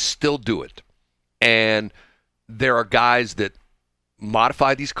guys that still do it. And there are guys that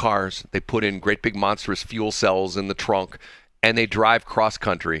modify these cars. They put in great big monstrous fuel cells in the trunk, and they drive cross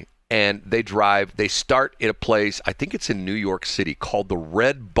country. And they start at a place, I think it's in New York City, called the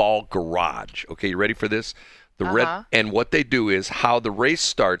Red Ball Garage. Okay, you ready for this? And what they do is how the race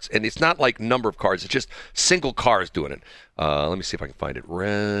starts, and it's not like number of cars, it's just single cars doing it. Let me see if I can find it.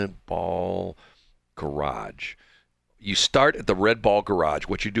 Red Ball Garage. You start at the Red Ball Garage.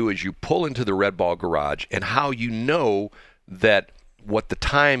 What you do is you pull into the Red Ball Garage, and how you know that what the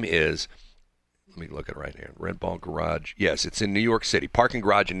time is, let me look at it right here. Red Ball Garage. Yes, it's in New York City. Parking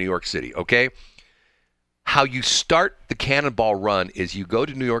garage in New York City, okay? How you start the Cannonball Run is you go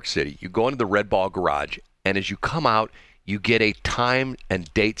to New York City, you go into the Red Ball Garage, and as you come out, you get a time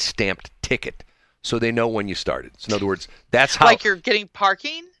and date stamped ticket. So they know when you started. So in other words, that's how. Like you're getting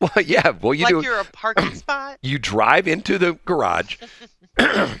parking? Well, yeah. Well, you like do. Like you're a parking spot? You drive into the garage.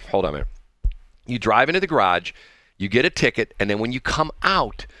 Hold on a minute. You drive into the garage, you get a ticket, and then when you come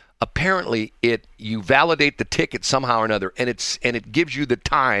out, apparently you validate the ticket somehow or another, and it gives you the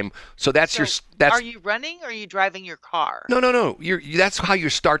time. So that's Are you running or are you driving your car? No. That's how you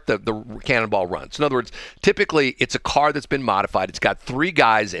start the cannonball run. So in other words, typically it's a car that's been modified. It's got 3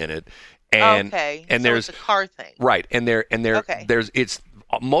 guys in it. And so there's it's a car thing, right? And it's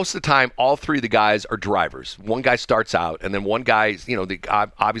most of the time all 3 of the guys are drivers. One guy starts out, and then one guy's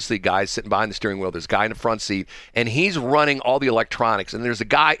obviously guys sitting behind the steering wheel. There's a guy in the front seat, and he's running all the electronics. And there's a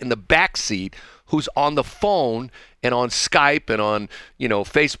guy in the back seat who's on the phone and on Skype and on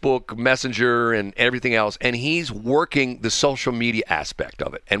Facebook Messenger and everything else, and he's working the social media aspect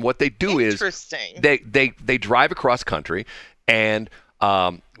of it. And what they do is they drive across country and.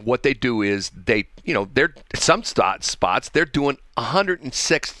 What they do is they're some spots they're doing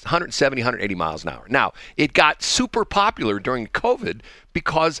 106, 170, 180 miles an hour. Now, it got super popular during COVID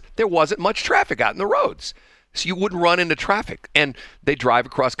because there wasn't much traffic out in the roads. So you wouldn't run into traffic, and they drive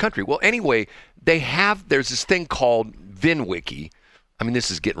across country. Well, anyway, there's this thing called VinWiki. I mean,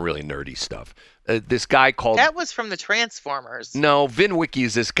 this is getting really nerdy stuff. This guy called... That was from the Transformers. No, VinWiki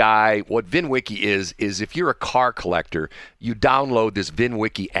is this guy. What VinWiki is if you're a car collector, you download this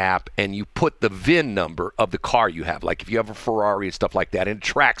VinWiki app and you put the VIN number of the car you have. Like if you have a Ferrari and stuff like that, and it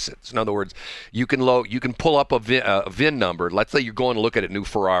tracks it. So in other words, you can pull up a VIN number. Let's say you're going to look at a new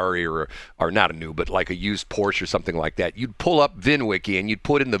Ferrari or not a new, but like a used Porsche or something like that. You'd pull up VinWiki and you'd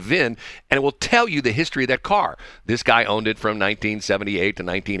put in the VIN, and it will tell you the history of that car. This guy owned it from 1978 to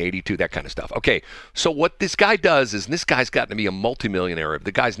 1982, that kind of stuff. Okay, so what this guy does is, and this guy's gotten to be a multimillionaire.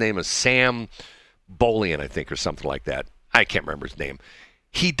 The guy's name is Sam Bolian, I think, or something like that. I can't remember his name.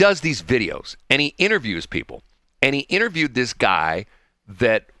 He does these videos, and he interviews people. And he interviewed this guy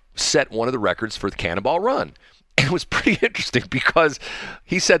that set one of the records for the Cannonball Run. And it was pretty interesting because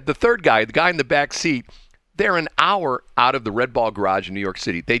he said the third guy, the guy in the back seat, they're an hour out of the Red Ball Garage in New York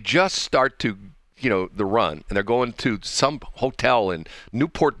City. They just start to the run, and they're going to some hotel in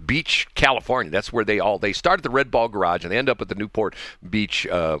Newport Beach, California. That's where they start at the Red Ball Garage, and they end up at the Newport Beach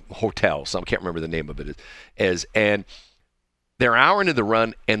Hotel. So I can't remember the name of it. And they're an hour into the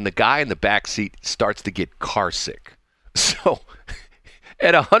run, and the guy in the back seat starts to get car sick. So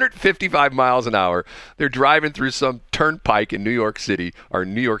at 155 miles an hour, they're driving through some turnpike in New York City or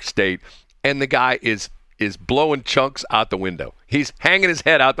New York State, and the guy is blowing chunks out the window. He's hanging his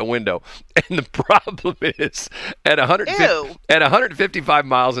head out the window. And the problem is, at 155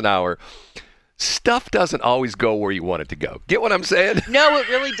 miles an hour, stuff doesn't always go where you want it to go. Get what I'm saying? No, it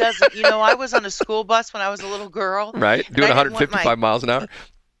really doesn't. I was on a school bus when I was a little girl. Right? Doing 155 miles an hour?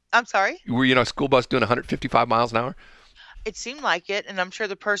 I'm sorry? Were you on a school bus doing 155 miles an hour? It seemed like it, and I'm sure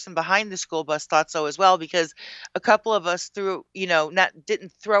the person behind the school bus thought so as well, because a couple of us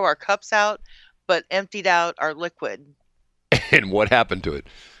didn't throw our cups out, but emptied out our liquid. And what happened to it?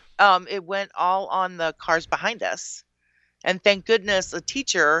 It went all on the cars behind us. And thank goodness a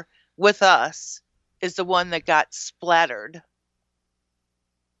teacher with us is the one that got splattered.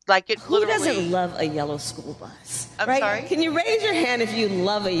 Like it Who literally... doesn't love a yellow school bus? I'm right? sorry? Can you raise your hand if you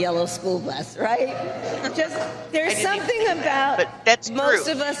love a yellow school bus, right? There's something about but that's most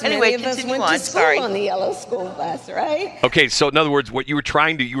true. of us, Anyway, many of us continue went on. to school Sorry. on the yellow school bus, right? Okay, so in other words, what you were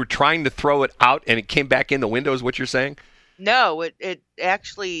trying to throw it out and it came back in the window is what you're saying? No, it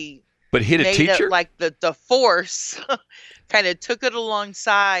actually... But hit a made teacher? It, like the force kind of took it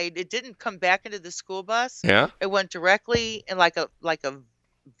alongside. It didn't come back into the school bus. Yeah. It went directly in like a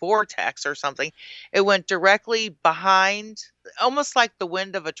vortex or something. It went directly behind, almost like the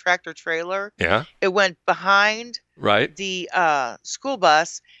wind of a tractor trailer. Yeah. It went behind the school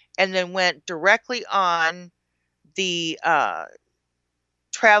bus and then went directly on the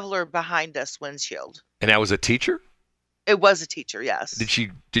traveler behind us windshield. And that was a teacher? It was a teacher, yes.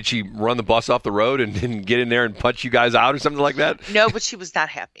 Did she run the bus off the road and didn't get in there and punch you guys out or something like that? No, but she was not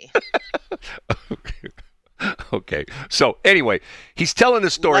happy. Okay. So anyway, he's telling the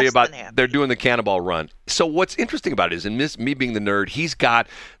story about they're doing the Cannonball Run. So what's interesting about it is, and me being the nerd,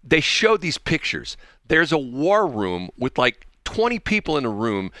 they showed these pictures. There's a war room with like 20 people in a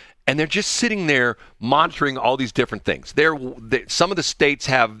room, and they're just sitting there monitoring all these different things. Some of the states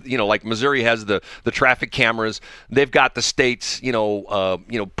have, like Missouri has the traffic cameras. They've got the states,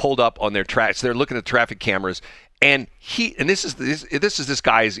 pulled up on their tracks. They're looking at the traffic cameras. And this is this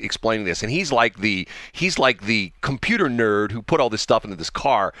guy's explaining this, and he's like the computer nerd who put all this stuff into this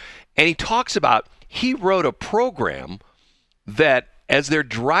car, and he talks about he wrote a program that as they're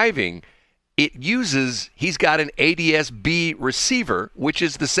driving, he's got an ADS-B receiver, which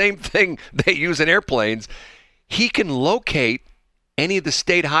is the same thing they use in airplanes. He can locate any of the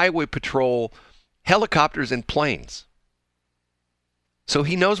state highway patrol helicopters and planes. So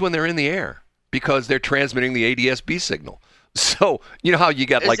he knows when they're in the air because they're transmitting the ADS-B signal. So, you know how you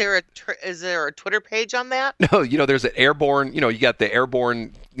got is there a Twitter page on that? No, there's an airborne, you got the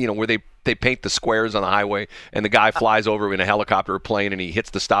airborne, where they paint the squares on the highway and the guy flies over in a helicopter or plane and he hits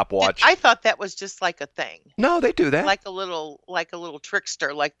the stopwatch. I thought that was just like a thing. No, they do that. Like a little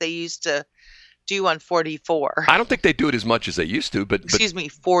trickster, like they used to do on 44. I don't think they do it as much as they used to, but excuse me,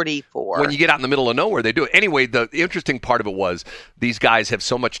 44. When you get out in the middle of nowhere, they do it. Anyway, the interesting part of it was these guys have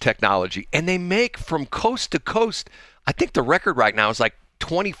so much technology and they make from coast to coast. I think the record right now is like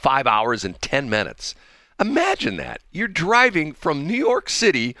 25 hours and 10 minutes. Imagine that. You're driving from New York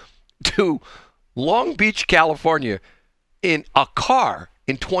City to Long Beach, California in a car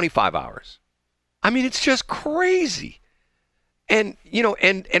in 25 hours. I mean, it's just crazy. And,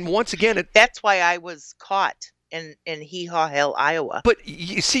 and once again, that's why I was caught in Hee Haw Hill, Iowa. But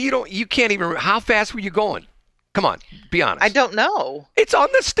you see, you can't even, how fast were you going? Come on, be honest. I don't know. It's on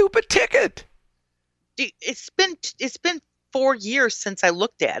the stupid ticket. It's been 4 years since I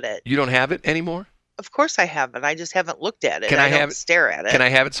looked at it. You don't have it anymore? Of course I haven't. I just haven't looked at it. Can I have don't stare at it. Can I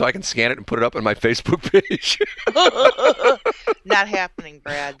have it so I can scan it and put it up on my Facebook page? Not happening,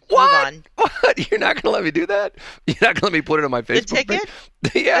 Brad. What? Hold on. What? You're not going to let me do that? You're not going to let me put it on my Facebook page? The ticket?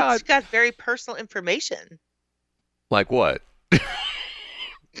 Page? Yeah. It's got very personal information. Like what?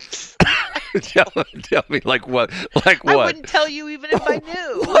 Tell me, like what? Like what? I wouldn't tell you even if I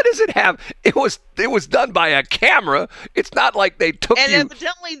knew. What does it have? It was done by a camera. It's not like they took and you. And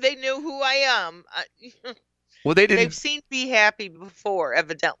evidently they knew who I am. Well, they didn't. They've seen Be Happy before,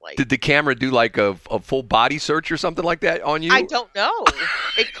 evidently. Did the camera do like a full body search or something like that on you? I don't know.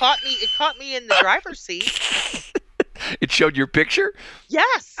 It caught me in the driver's seat. It showed your picture?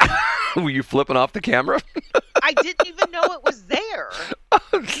 Yes. Were you flipping off the camera? I didn't even know it was there.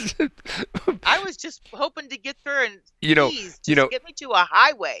 I was just hoping to get there and get me to a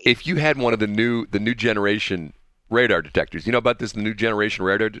highway. If you had one of the new generation radar detectors, you know about this, the new generation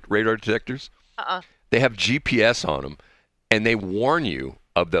radar detectors? They have GPS on them, and they warn you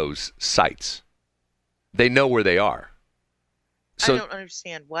of those sites. They know where they are. So, I don't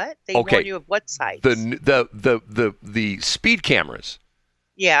understand what they warn you of. What sites? The speed cameras.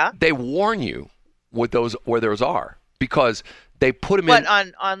 Yeah. They warn you where those are because they put them in.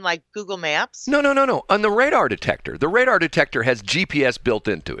 But on like Google Maps? No. On the radar detector. The radar detector has GPS built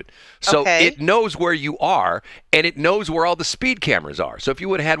into it. So it knows where you are, and it knows where all the speed cameras are. So if you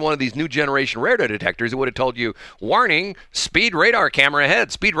would have had one of these new generation radar detectors, it would have told you, warning, speed radar camera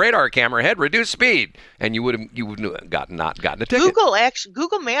ahead, reduce speed. And you would have not gotten a ticket.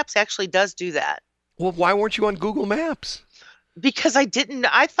 Google Maps actually does do that. Well, why weren't you on Google Maps? Because I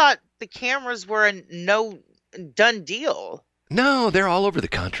thought the cameras were a no done deal. No, they're all over the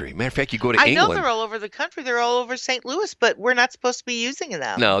country. Matter of fact, you go to England. I know they're all over the country. They're all over St. Louis, but we're not supposed to be using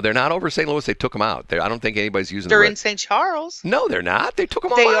them. No, they're not over St. Louis. They took them out. I don't think anybody's using them. They're in St. Charles. No, they're not. They took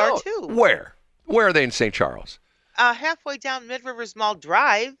them all out. They are too. Where? Where are they in St. Charles? Halfway down Mid Rivers Mall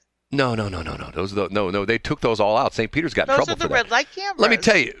Drive. No. They took those all out. St. Peter's got in trouble for that. Those are the red light cameras. Let me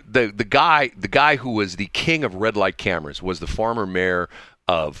tell you, the guy who was the king of red light cameras was the former mayor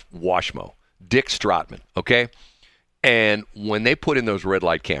of Washmo, Dick Stratman. Okay. And when they put in those red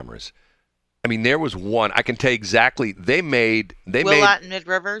light cameras, I mean, there was one. I can tell you exactly. They made Willotte and Mid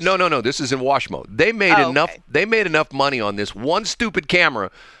Rivers. No. This is in Washmo. They made enough. Okay. They made enough money on this one stupid camera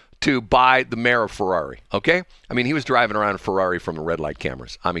to buy the mayor of Ferrari. Okay. I mean, he was driving around a Ferrari from the red light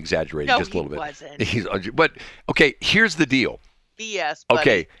cameras. I'm exaggerating just a little bit. Wasn't. But okay. Here's the deal. BS. Buddy.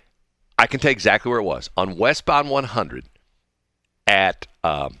 Okay. I can tell you exactly where it was on westbound 100 at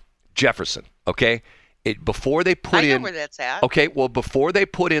Jefferson. Okay. Before they put in, I know where that's at. Okay, well, before they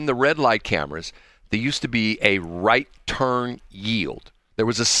put in the red light cameras, there used to be a right turn yield. There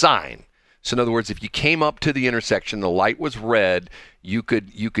was a sign. So in other words, if you came up to the intersection, the light was red, you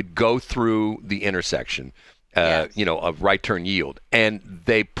could go through the intersection. Yes. A right turn yield. And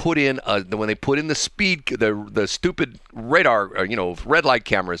they put in when they put in the speed, the stupid radar, red light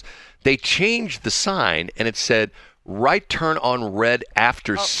cameras, they changed the sign and it said right turn on red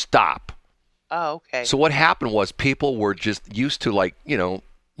after stop. Oh, okay. So what happened was people were just used to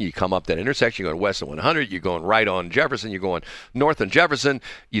you come up that intersection, you're going west on 100, you're going right on Jefferson, you're going north on Jefferson,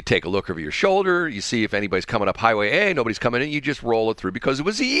 you take a look over your shoulder, you see if anybody's coming up Highway A, nobody's coming in, you just roll it through because it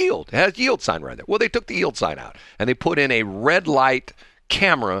was a yield. It has a yield sign right there. Well, they took the yield sign out and they put in a red light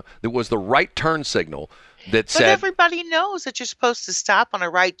camera that was the right turn signal that But said, everybody knows that you're supposed to stop on a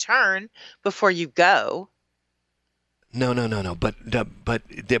right turn before you go. no.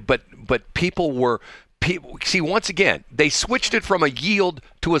 But people were. See, once again, they switched it from a yield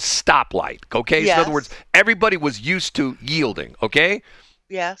to a stoplight. Okay, so in other words, everybody was used to yielding. Okay.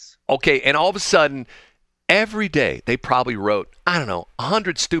 Yes. Okay, and all of a sudden, every day they probably wrote, I don't know,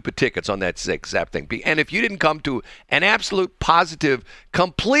 100 stupid tickets on that exact thing. And if you didn't come to an absolute, positive,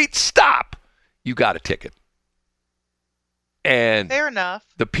 complete stop, you got a ticket. And fair enough.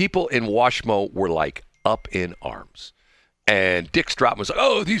 The people in Washmo were like up in arms. And Dick Stratton was like,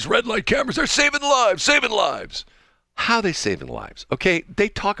 oh, these red light cameras, they're saving lives, saving lives. How are they saving lives? Okay, they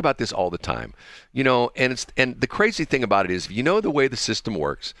talk about this all the time. You know, and the crazy thing about it is, you know the way the system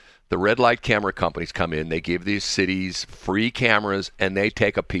works, the red light camera companies come in, they give these cities free cameras, and they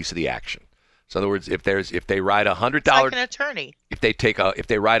take a piece of the action. So in other words, if they write $100, it's like an attorney. If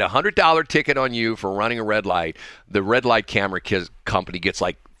they write $100 ticket on you for running a red light, the red light camera company gets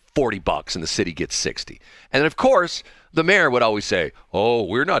like $40 and the city gets 60. And then of course, the mayor would always say, oh,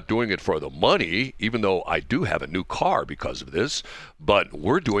 we're not doing it for the money, even though I do have a new car because of this, but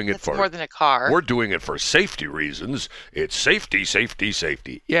we're doing it for more than a car. We're doing it for safety reasons. It's safety, safety,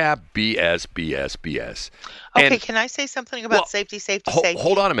 safety. Yeah, BS. Okay, can I say something about safety?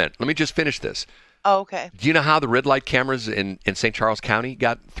 Hold on a minute. Let me just finish this. Oh, okay. Do you know how the red light cameras in St. Charles County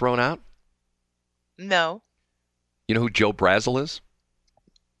got thrown out? No. You know who Joe Brazel is?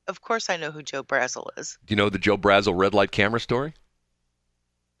 Of course I know who Joe Brazel is. Do you know the Joe Brazel red light camera story?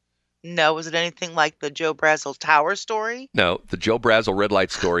 No. Was it anything like the Joe Brazel tower story? No, the Joe Brazel red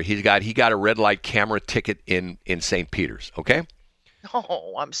light story. He got a red light camera ticket in St. Peter's, okay?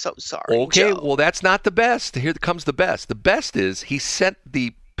 Oh, I'm so sorry. Okay, Joe. well, that's not the best. Here comes the best. The best is he sent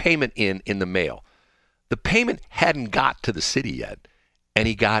the payment in the mail. The payment hadn't got to the city yet, and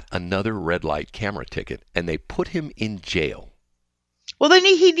he got another red light camera ticket, and they put him in jail. Well, then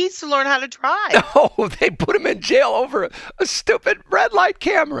he needs to learn how to drive. Oh, they put him in jail over a stupid red light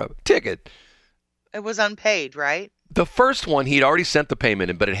camera ticket. It was unpaid, right? The first one, he'd already sent the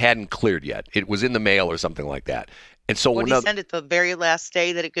payment in, but it hadn't cleared yet. It was in the mail or something like that. And so would he send it the very last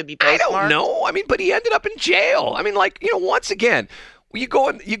day that it could be postmarked? I don't know. I mean, but he ended up in jail. I mean, like, you know, once again,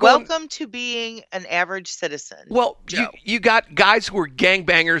 Welcome to being an average citizen. Well, you got guys who are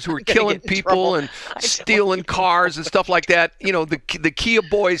gangbangers who are killing people and stealing cars and stuff like that. You know, the Kia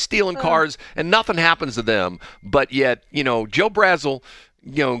boys stealing cars, and nothing happens to them. But yet, you know, Joe Brazel,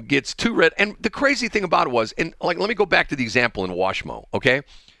 you know, gets two red. And the crazy thing about it was, and like, let me go back to the example in Washmo. Okay,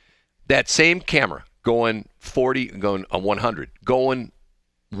 that same camera going 40, going 100, going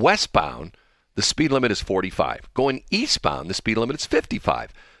westbound. The speed limit is 45. Going eastbound, the speed limit is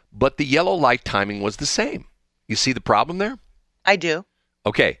 55. But the yellow light timing was the same. You see the problem there? I do.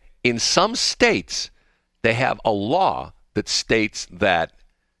 Okay. In some states, they have a law that states that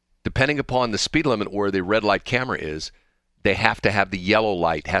depending upon the speed limit where the red light camera is, they have to have the yellow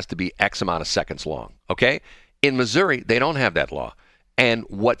light has to be X amount of seconds long. Okay? In Missouri, they don't have that law. And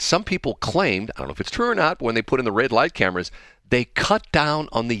what some people claimed, I don't know if it's true or not, but when they put in the red light cameras, they cut down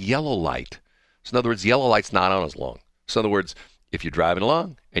on the yellow light. So in other words, the yellow light's not on as long. So in other words, if you're driving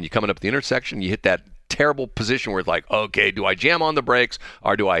along and you're coming up the intersection, you hit that terrible position where it's like, okay, do I jam on the brakes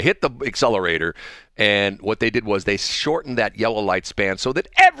or do I hit the accelerator? And what they did was they shortened that yellow light span so that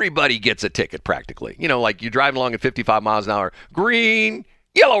everybody gets a ticket practically. You know, like you're driving along at 55 miles an hour, green,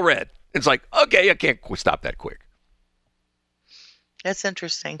 yellow, red. It's like, okay, I can't stop that quick. That's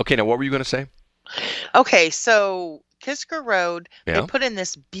interesting. Okay, now what were you going to say? Okay, so Kisker Road, they put in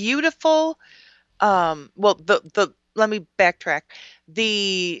this beautiful... let me backtrack.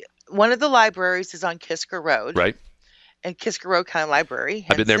 One of the libraries is on Kisker Road. Right. And Kisker Road County Library.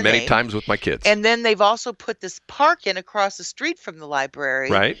 I've been there many times with my kids. And then they've also put this park in across the street from the library.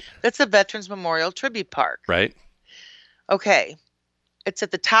 Right. That's a Veterans Memorial Tribute Park. Right. Okay. It's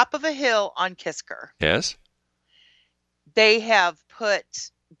at the top of a hill on Kisker. Yes. They have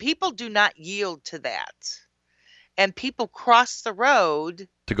people do not yield to that. And people cross the road.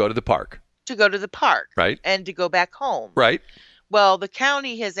 To go to the park. Right. And to go back home. Right. Well, the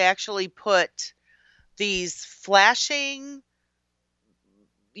county has actually put these flashing,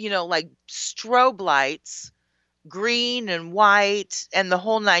 you know, like strobe lights, green and white and the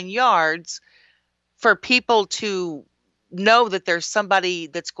whole 9 yards for people to know that there's somebody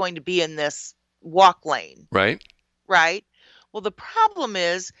that's going to be in this walk lane. Right. Right. Well, the problem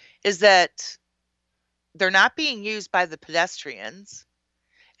is that they're not being used by the pedestrians.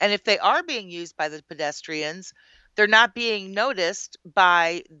 And if they are being used by the pedestrians, they're not being noticed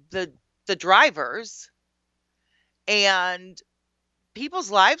by the drivers, and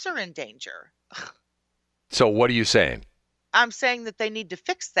people's lives are in danger. So what are you saying? I'm saying that they need to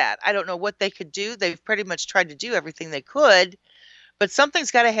fix that. I don't know what they could do. They've pretty much tried to do everything they could, but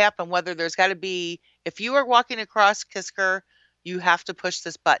something's got to happen. Whether there's got to be, if you are walking across Kisker, you have to push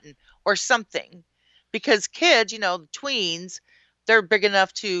this button or something, because kids, the tweens, they're big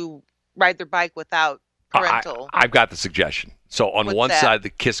enough to ride their bike without parental. I've got the suggestion. So on What's one that? side of the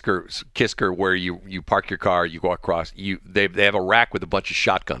Kisker where you park your car, you go across, they have a rack with a bunch of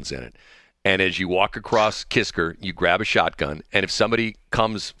shotguns in it. And as you walk across Kisker, you grab a shotgun, and if somebody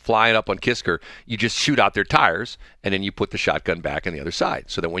comes flying up on Kisker, you just shoot out their tires, and then you put the shotgun back on the other side,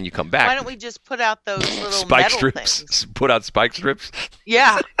 so that when you come back, Why don't we just put out those little spike metal strips? things? Put out spike strips.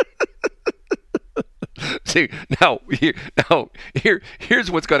 Yeah. See, here's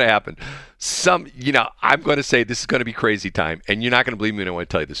what's going to happen. I'm going to say this is going to be crazy time, and you're not going to believe me when I want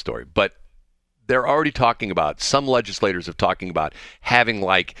to tell you this story, but they're already talking about, some legislators are talking about having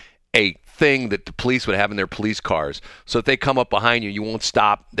like a thing that the police would have in their police cars, so if they come up behind you, you won't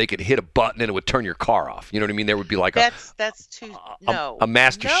stop. They could hit a button and it would turn your car off. You know what I mean? There would be like a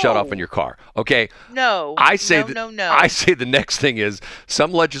master shut off in your car. Okay. No. I say no. I say the next thing is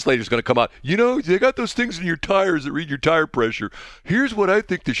some legislator's going to come out. They got those things in your tires that read your tire pressure. Here's what I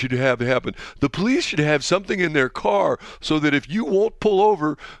think they should have happen. The police should have something in their car so that if you won't pull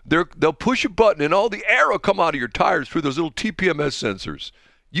over, they'll push a button and all the air will come out of your tires through those little TPMS sensors.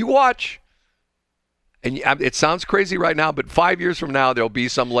 You watch. And it sounds crazy right now, but 5 years from now, there'll be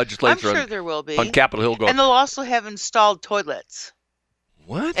some legislature I'm sure there will be. on Capitol Hill going. And they'll also have installed toilets.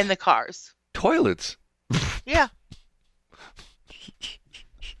 What? In the cars. Toilets? Yeah.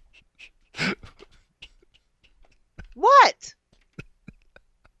 What?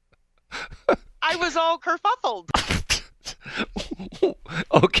 I was all kerfuffled.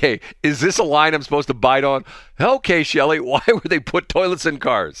 Okay, is this a line I'm supposed to bite on? Okay, Shelley, why would they put toilets in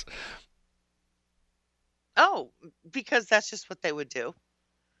cars? Oh, because that's just what they would do.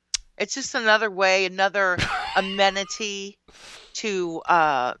 It's just another way, another amenity to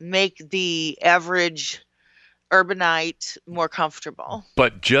make the average urbanite more comfortable.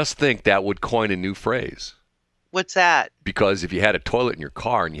 But just think that would coin a new phrase. What's that? Because if you had a toilet in your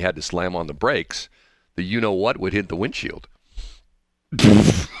car and you had to slam on the brakes, the you-know-what would hit the windshield.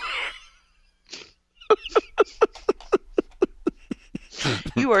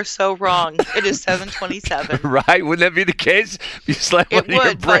 You are so wrong. It is 7:27. Right? Wouldn't that be the case? If you slam on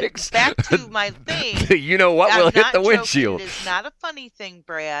your brakes. But back to my thing. You know what will hit the windshield. It is not a funny thing,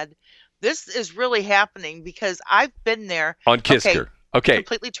 Brad. This is really happening because I've been there. On Kisker. Okay.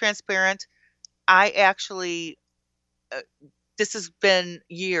 Completely transparent. I actually, this has been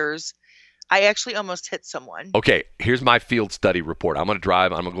years. I actually almost hit someone. Okay, here's my field study report. I'm going to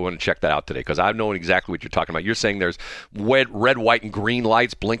drive. I'm going to go in and check that out today because I know exactly what you're talking about. You're saying there's red, white, and green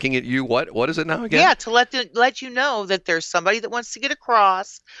lights blinking at you. What is it now again? Yeah, to let you know that there's somebody that wants to get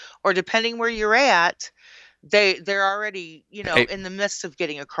across, or depending where you're at, they're already in the midst of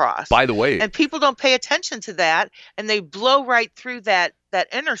getting across. By the way, and people don't pay attention to that, and they blow right through that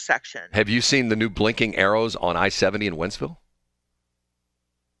intersection. Have you seen the new blinking arrows on I-70 in Wentzville?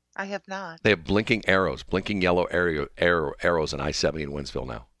 I have not. They have blinking arrows, blinking yellow arrows on I-70 in Wentzville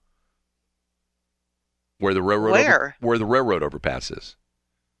now. Where the railroad overpass is.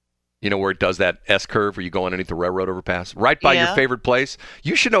 You know where it does that S curve where you go underneath the railroad overpass? Right by your favorite place.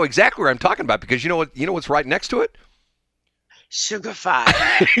 You should know exactly where I'm talking about because you know what's right next to it? Sugar-Fi.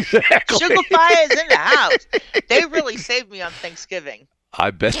 Exactly. Sugar-Fi is in the house. They really saved me on Thanksgiving. I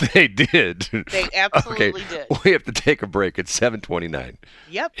bet they did. They absolutely did. We have to take a break. It's 7:29.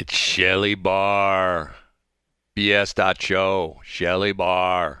 Yep. It's Shelley Barr. BS.show. Shelley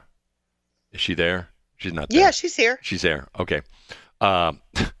Barr. Is she there? She's not there. Yeah, she's here. She's there. Okay.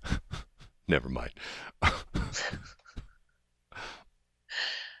 Never mind.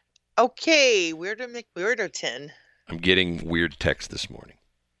 Okay, Weirder McWeirderton. I'm getting weird text this morning.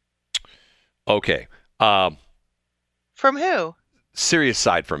 Okay. From who? Serious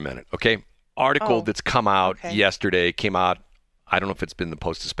side for a minute, okay? Article that's come out yesterday, came out, I don't know if it's been the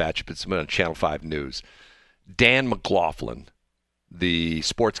Post-Dispatch, but it's been on Channel 5 News. Dan McLaughlin, the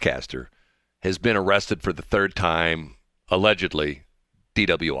sportscaster, has been arrested for the third time, allegedly,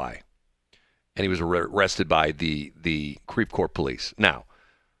 DWI. And he was arrested by the Creve Coeur police. Now,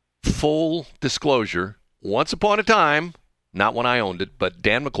 full disclosure, once upon a time, not when I owned it, but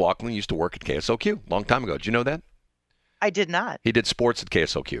Dan McLaughlin used to work at KSOQ a long time ago. Did you know that? I did not. He did sports at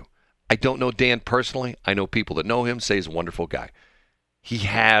KSOQ. I don't know Dan personally. I know people that know him, say he's a wonderful guy. He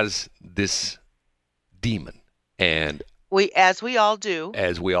has this demon. And as we all do.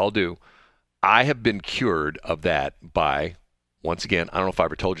 I have been cured of that by, once again, I don't know if I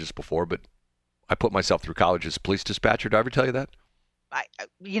ever told you this before, but I put myself through college as a police dispatcher. Did I ever tell you that?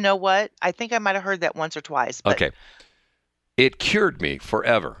 You know what? I think I might have heard that once or twice. But... Okay. It cured me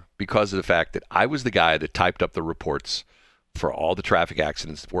forever because of the fact that I was the guy that typed up the reports for all the traffic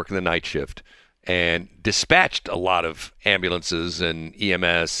accidents, working the night shift, and dispatched a lot of ambulances and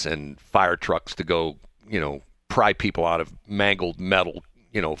EMS and fire trucks to go, pry people out of mangled metal,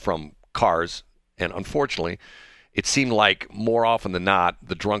 from cars. And unfortunately, it seemed like more often than not,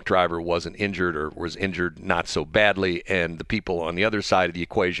 the drunk driver wasn't injured or was injured not so badly, and the people on the other side of the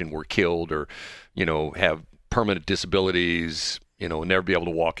equation were killed or, have permanent disabilities, never be able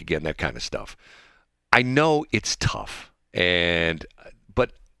to walk again, that kind of stuff. I know it's tough,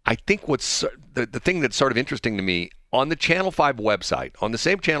 but I think what's the thing that's sort of interesting to me on the Channel 5 website, on the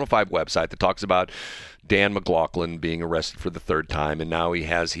same Channel 5 website that talks about Dan McLaughlin being arrested for the third time, and now he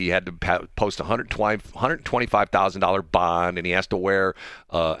had to post a $125,000 bond, and he has to wear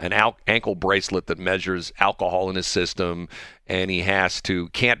an ankle bracelet that measures alcohol in his system, and he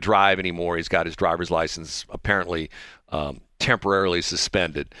can't drive anymore. He's got his driver's license apparently temporarily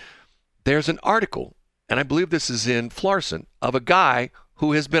suspended. There's an article, and I believe this is in Florissant, of a guy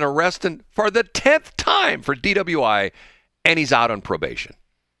who has been arrested for the 10th time for DWI, and he's out on probation.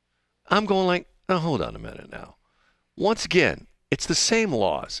 I'm going like, now, hold on a minute now. Once again, it's the same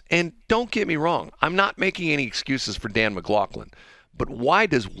laws. And don't get me wrong, I'm not making any excuses for Dan McLaughlin. But why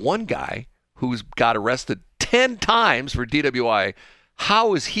does one guy who's got arrested 10 times for DWI,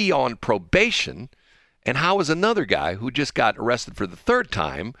 how is he on probation? And how is another guy who just got arrested for the third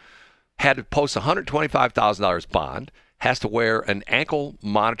time, had to post a $125,000 bond, has to wear an ankle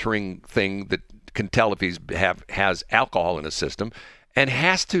monitoring thing that can tell if he has alcohol in his system, and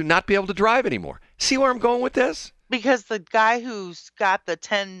has to not be able to drive anymore. See where I'm going with this? Because the guy who's got the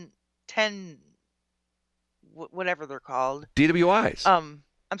 10 whatever they're called. DWIs. I'm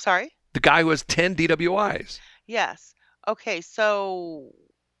sorry? The guy who has 10 DWIs. Yes. Okay, so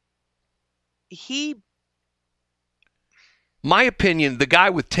my opinion, the guy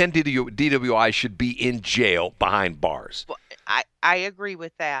with 10 DWIs should be in jail behind bars. Well, I agree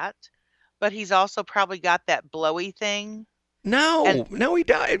with that. But he's also probably got that blowy thing. No, he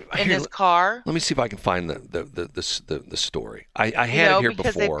died in his car. Let me see if I can find the story. I had it here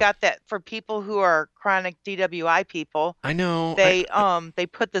because before. They've got that for people who are chronic DWI people. I know. They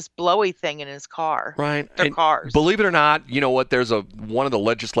put this blowy thing in his car. Right. Their cars. Believe it or not, you know what? There's one of the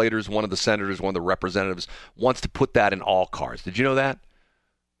legislators, one of the senators, one of the representatives wants to put that in all cars. Did you know that?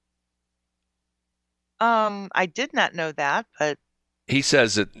 I did not know that, but. He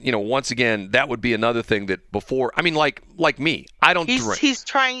says that, once again, that would be another thing that before, I mean, like me, I don't drink. He's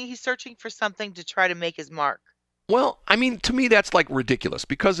searching for something to try to make his mark. Well, I mean, to me, that's like ridiculous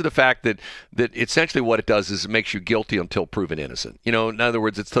because of the fact that essentially what it does is it makes you guilty until proven innocent. In other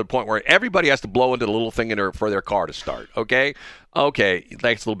words, it's to the point where everybody has to blow into the little thing for their car to start. Okay,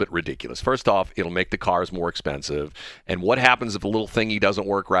 that's a little bit ridiculous. First off, it'll make the cars more expensive. And what happens if the little thingy doesn't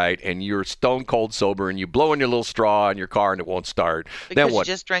work right and you're stone cold sober and you blow in your little straw in your car and it won't start? Because then what?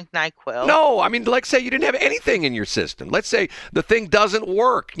 You just drank NyQuil. No, I mean, let's say you didn't have anything in your system. Let's say the thing doesn't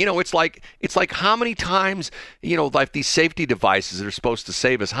work. It's like how many times, like these safety devices that are supposed to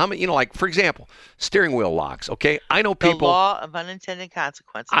save us. How many, like, for example, steering wheel locks. Okay, I know people. The law of unintended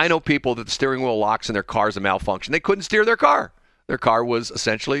consequences. I know people that the steering wheel locks in their cars are malfunction. They couldn't steer their car. Their car was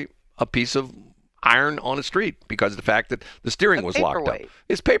essentially a piece of iron on a street because of the fact that the steering was locked up.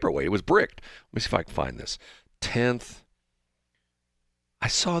 It's paperweight. It was bricked. Let me see if I can find this. 10th. I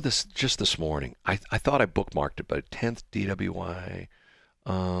saw this just this morning. I thought I bookmarked it, but 10th DWI.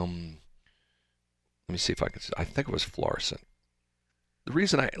 Let me see if I can. I think it was Florissant. The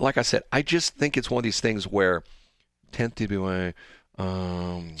reason like I said, I just think it's one of these things where 10th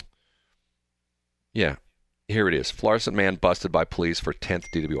DWI. Yeah. Here it is. Florissant man busted by police for 10th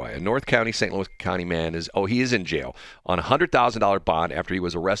DWI. A North County, St. Louis County man he is in jail on a $100,000 bond after he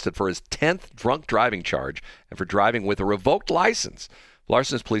was arrested for his 10th drunk driving charge and for driving with a revoked license.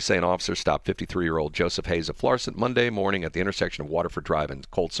 Florissant's police say an officer stopped 53-year-old Joseph Hayes of Florissant Monday morning at the intersection of Waterford Drive and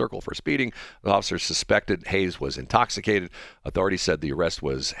Cold Circle for speeding. The officer suspected Hayes was intoxicated. Authorities said the arrest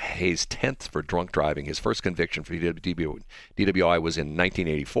was Hayes' 10th for drunk driving. His first conviction for DWI was in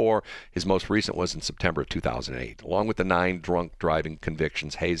 1984. His most recent was in September of 2008. Along with the 9 drunk driving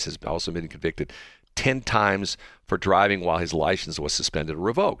convictions, Hayes has also been convicted 10 times for driving while his license was suspended or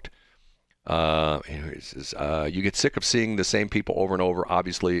revoked. You get sick of seeing the same people over and over.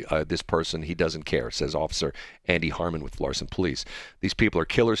 Obviously, this person, he doesn't care, says Officer Andy Harmon with Florissant Police. These people are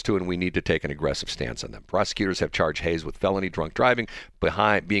killers too, and we need to take an aggressive stance on them. Prosecutors have charged Hayes with felony drunk driving,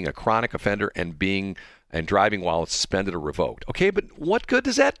 being a chronic offender, and driving while it's suspended or revoked. Okay, but what good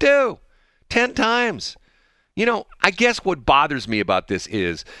does that do? 10 times. You know, I guess what bothers me about this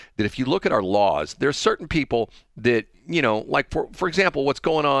is that if you look at our laws, there are certain people that, you know, like for example, what's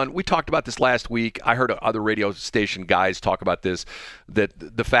going on. We talked about this last week. I heard other radio station guys talk about this, that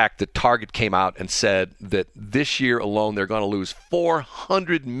the fact that Target came out and said that this year alone they're going to lose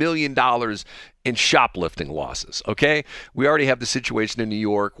 $400 million in shoplifting losses. Okay, we already have the situation in New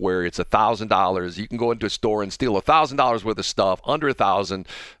York where it's $1,000. You can go into a store and steal $1,000 worth of stuff. Under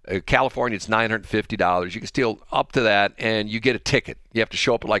 $1,000, California it's $950. You can steal up to that, and you get a ticket. You have to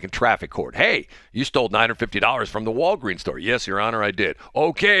show up like in traffic court. Hey, you stole $950 from the Walgreens store. Yes, Your Honor, I did.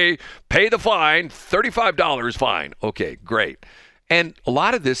 Okay, pay the fine. $35 fine. Okay, great. And a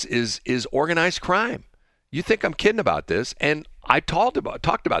lot of this is organized crime. You think I'm kidding about this? And I talked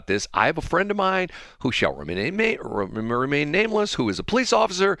about this. I have a friend of mine who shall remain nameless, who is a police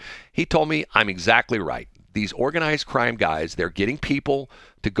officer. He told me I'm exactly right. These organized crime guys, they're getting people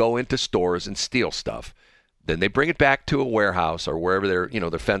to go into stores and steal stuff. Then they bring it back to a warehouse or wherever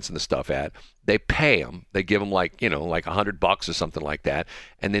they're fencing the stuff at. They pay them. They give them like $100 or something like that.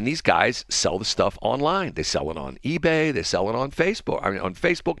 And then these guys sell the stuff online. They sell it on eBay. They sell it on Facebook. On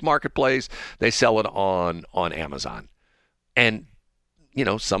Facebook Marketplace. They sell it on Amazon. And, you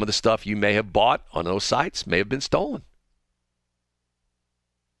know, some of the stuff you may have bought on those sites may have been stolen.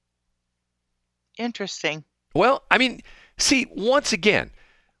 Interesting. Well, I mean, see, once again,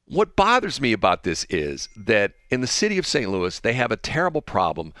 what bothers me about this is that in the city of St. Louis, they have a terrible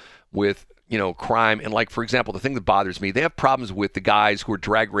problem with, you know, crime. And like, for example, the thing that bothers me, they have problems with the guys who are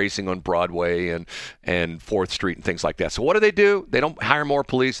drag racing on Broadway and 4th Street and things like that. So what do? They don't hire more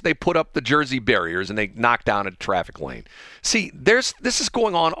police. They put up the Jersey barriers and they knock down a traffic lane. See, this is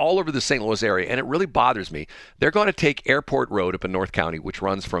going on all over the St. Louis area, and it really bothers me. They're going to take Airport Road up in North County, which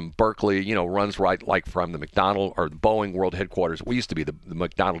runs from Berkeley, you know, runs right like from the McDonnell or the Boeing World Headquarters. We used to be the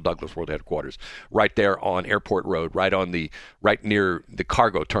McDonnell Douglas World Headquarters, right there on Airport Road, right near the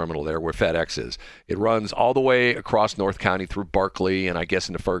cargo terminal there where FedEx is. It runs all the way across North County through Berkeley and I guess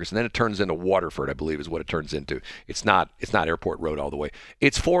into Ferguson. Then it turns into Waterford, I believe is what it turns into. It's not Airport Road all the way.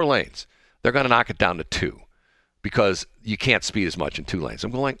 It's 4 lanes. They're going to knock it down to 2 because you can't speed as much in 2 lanes. I'm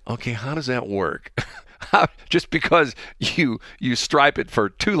going, okay, how does that work? Just because you stripe it for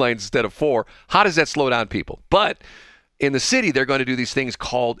 2 lanes instead of 4, how does that slow down people? But in the city, they're going to do these things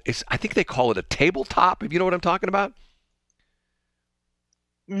called, I think they call it a tabletop, if you know what I'm talking about.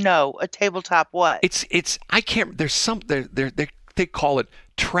 No, a tabletop what? I can't, they call it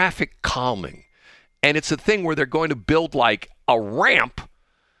traffic calming. And it's a thing where they're going to build like a ramp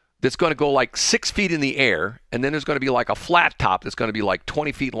that's going to go like 6 feet in the air, and then there's going to be like a flat top that's going to be like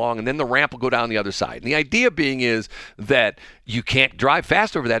 20 feet long, and then the ramp will go down the other side. And the idea being is that you can't drive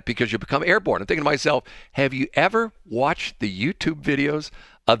fast over that because you'll become airborne. I'm thinking to myself, have you ever watched the YouTube videos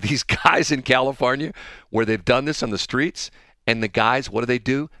of these guys in California where they've done this on the streets? And the guys, what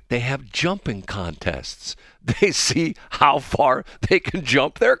do? They have jumping contests. They see how far they can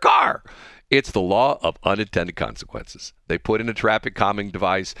jump their car. It's the law of unintended consequences. They put in a traffic calming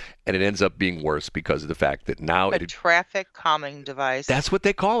device, and it ends up being worse because of the fact that now... traffic calming device. That's what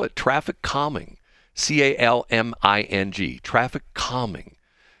they call it, traffic calming. CALMING, traffic calming.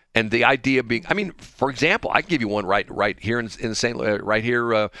 And the idea being, I mean, for example, I can give you one right here in St. right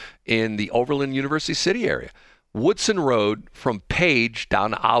here in the Overland University City area. Woodson Road from Page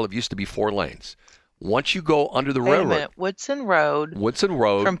down to Olive used to be 4 lanes. Once you go under the railroad. Wait a minute. Woodson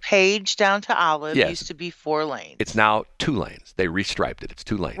Road from Page down to Olive used to be 4 lanes. It's now 2 lanes. They restriped it. It's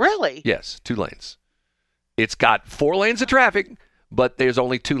 2 lanes. Really? Yes, 2 lanes. It's got 4 lanes of traffic, but there's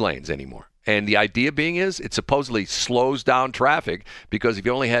only 2 lanes anymore. And the idea being is it supposedly slows down traffic because if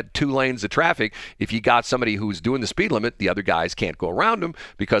you only had 2 lanes of traffic, if you got somebody who's doing the speed limit, the other guys can't go around them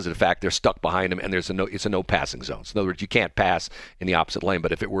because of the fact they're stuck behind them and it's a no passing zone. So in other words, you can't pass in the opposite lane.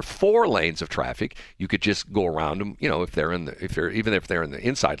 But if it were 4 lanes of traffic, you could just go around them. You know, even if they're in the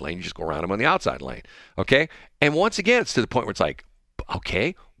inside lane, you just go around them on the outside lane. Okay. And once again, it's to the point where it's like,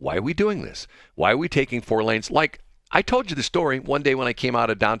 okay, why are we doing this? Why are we taking 4 lanes? Like, I told you the story one day when I came out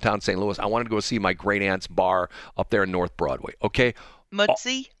of downtown St. Louis. I wanted to go see my great aunt's bar up there in North Broadway. Okay.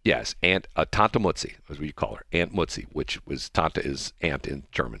 Mutzi? Yes, Aunt Tante Mutzi is what you call her. Aunt Mutzi, which was Tante is aunt in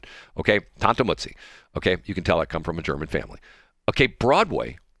German. Okay, Tante Mutzi. Okay, you can tell I come from a German family. Okay,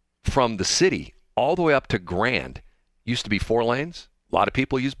 Broadway from the city all the way up to Grand used to be 4 lanes. A lot of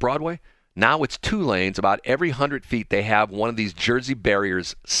people use Broadway. Now it's 2 lanes. About every 100 feet, they have one of these Jersey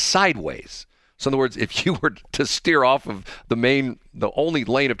barriers sideways. So in other words, if you were to steer off of the only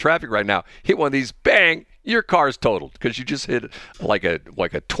lane of traffic right now, hit one of these, bang, your car's totaled because you just hit like a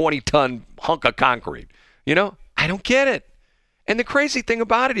 20-ton hunk of concrete. You know, I don't get it. And the crazy thing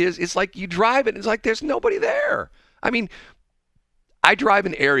about it is, it's like you drive it, and it's like there's nobody there. I mean, I drive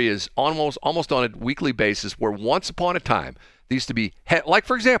in areas almost on a weekly basis where once upon a time there used to be, like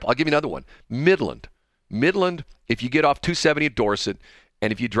for example, I'll give you another one, Midland. Midland, if you get off 270 at Dorset,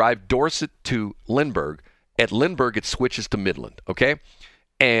 and if you drive Dorset to Lindbergh, at Lindbergh it switches to Midland, okay?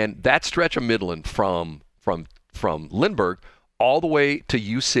 And that stretch of Midland from Lindbergh all the way to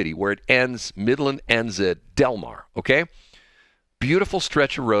U City, where it ends, Midland ends at Delmar, okay? Beautiful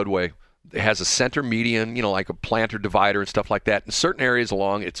stretch of roadway. It has a center median, like a planter divider and stuff like that. In certain areas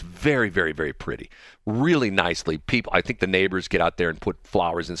along, it's very, very, very pretty. Really nicely. People, I think the neighbors get out there and put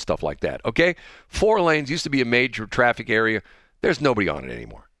flowers and stuff like that. Okay? 4 lanes used to be a major traffic area. There's nobody on it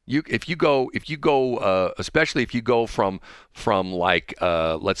anymore. If you go, especially if you go from like,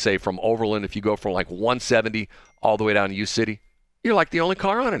 let's say from Overland, if you go from like 170 all the way down to U City, you're like the only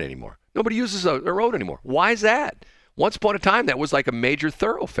car on it anymore. Nobody uses a road anymore. Why is that? Once upon a time, that was like a major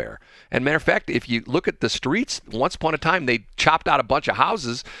thoroughfare. And matter of fact, if you look at the streets, once upon a time, they chopped out a bunch of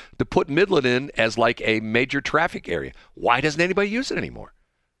houses to put Midland in as like a major traffic area. Why doesn't anybody use it anymore?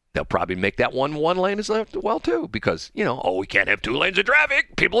 They'll probably make that one lane as well, too, because, we can't have 2 lanes of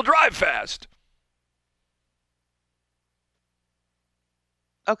traffic. People drive fast.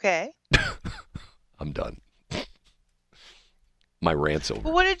 Okay. I'm done. My rant's over.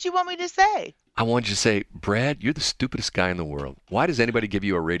 Well, what did you want me to say? I wanted you to say, Brad, you're the stupidest guy in the world. Why does anybody give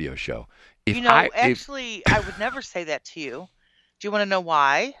you a radio show? I would never say that to you. Do you want to know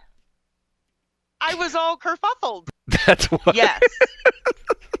why? I was all kerfuffled. That's why. Yes.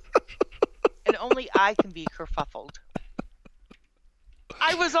 And only I can be kerfuffled.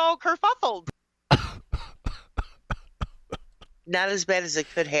 I was all kerfuffled. Not as bad as it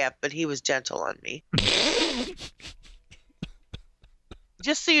could have, but he was gentle on me.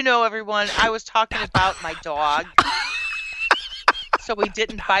 Just so you know, everyone, I was talking about my dog. So he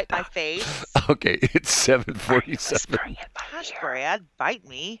didn't bite my face. Okay, it's 7:47. Gosh, Brad, bite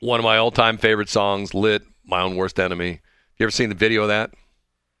me. One of my all-time favorite songs, Lit, My Own Worst Enemy. You ever seen the video of that?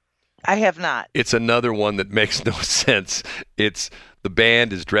 I have not. It's another one that makes no sense. It's the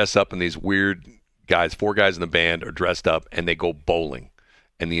band is dressed up in these weird guys. 4 guys in the band are dressed up, and they go bowling.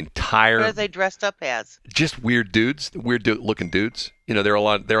 And the entire... What are they dressed up as? Just weird dudes, looking dudes. They're a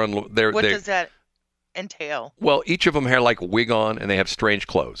lot... What does that entail? Well, each of them have like a wig on, and they have strange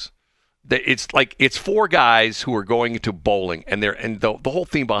clothes. It's 4 guys who are going to bowling, and the whole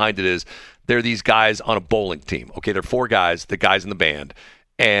theme behind it is they're these guys on a bowling team. Okay, they're 4 guys, the guys in the band,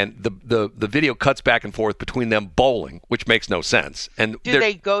 and the video cuts back and forth between them bowling, which makes no sense. And do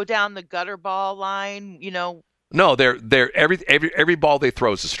they go down the gutter ball line? No, they're every ball they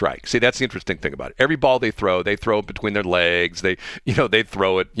throw is a strike. See, that's the interesting thing about it. Every ball they throw it between their legs. They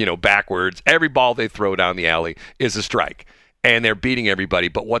throw it, backwards. Every ball they throw down the alley is a strike. And they're beating everybody.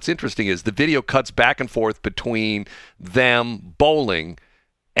 But what's interesting is the video cuts back and forth between them bowling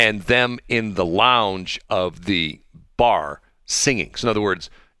and them in the lounge of the bar singing. So in other words,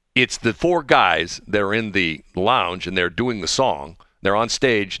 it's the 4 guys that are in the lounge and they're doing the song. They're on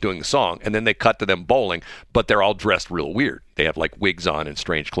stage doing the song, and then they cut to them bowling, but they're all dressed real weird. They have like wigs on and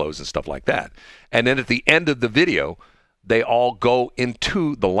strange clothes and stuff like that. And then at the end of the video, they all go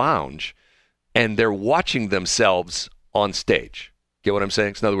into the lounge, and they're watching themselves on stage. Get what I'm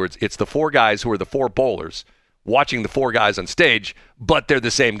saying? So in other words, it's the 4 guys who are the 4 bowlers watching the 4 guys on stage, but they're the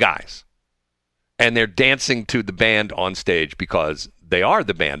same guys. And they're dancing to the band on stage because they are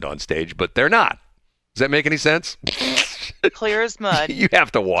the band on stage, but they're not. Does that make any sense? Clear as mud. You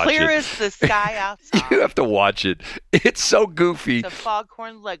have to watch it. Clear as the sky outside. You have to watch it. It's so goofy. It's a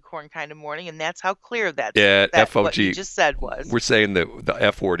foghorn leghorn kind of morning, and that's how clear that FOG. What you just said was. We're saying the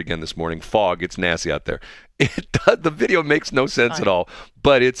F word again this morning. Fog. It's nasty out there. The video makes no sense at all,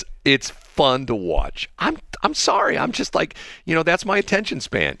 but it's fun to watch. I'm sorry. I'm just like, that's my attention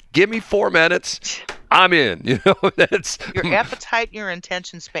span. Give me 4 minutes. I'm in. That's your appetite, your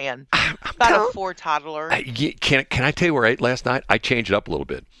attention span. About a 4 toddler. Can I tell you where I ate last night? I changed it up a little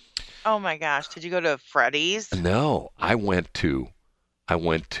bit. Oh my gosh! Did you go to Freddy's? No, I went to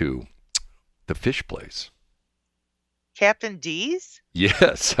the fish place. Captain D's?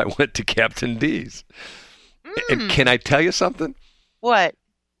 Yes, I went to Captain D's. And can I tell you something? What?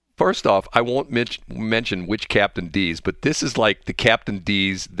 First off, I won't mention which Captain D's, but this is like the Captain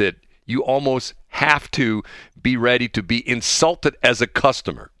D's that you almost have to be ready to be insulted as a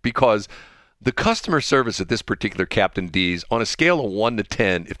customer, because the customer service at this particular Captain D's, on a scale of 1 to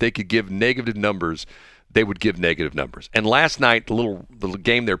 10, if they could give negative numbers, they would give negative numbers. And last night, the little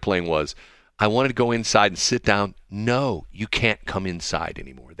game they're playing was, I wanted to go inside and sit down. No, you can't come inside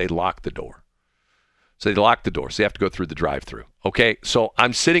anymore. They locked the door. So they lock the door. So you have to go through the drive-thru. Okay, so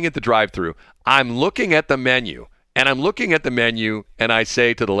I'm sitting at the drive-thru. I'm looking at the menu, and I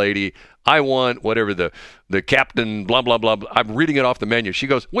say to the lady, I want whatever the captain blah, blah, blah. I'm reading it off the menu. She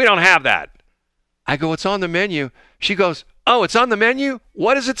goes, we don't have that. I go, it's on the menu. She goes, oh, it's on the menu?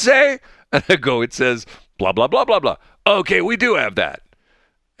 What does it say? And I go, it says blah, blah, blah, blah, blah. Okay, we do have that.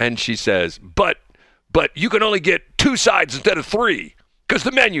 And she says, but you can only get 2 sides instead of 3 because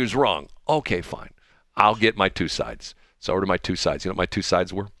the menu's wrong. Okay, fine. I'll get my 2 sides. So I ordered my 2 sides. You know what my 2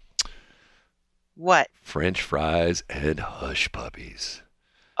 sides were? What? French fries and hush puppies.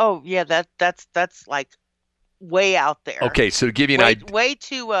 Oh, yeah, that's like way out there. Okay, so to give you an idea. Way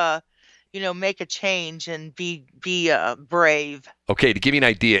to, make a change and be brave. Okay, to give you an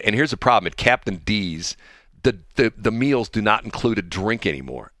idea, and here's the problem. At Captain D's, the meals do not include a drink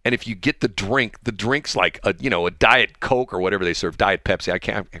anymore. And if you get the drink's like a Diet Coke or whatever they serve, Diet Pepsi. I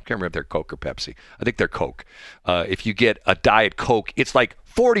can't remember if they're Coke or Pepsi. I think they're Coke. If you get a Diet Coke, it's like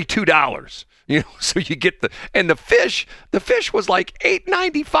 $42. So you get the fish was like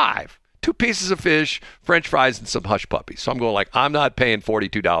 $8.95. 2 pieces of fish, French fries, and some hush puppies. So I'm going like, I'm not paying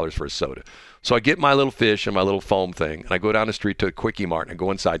 $42 for a soda. So I get my little fish and my little foam thing, and I go down the street to a Quickie Mart, and I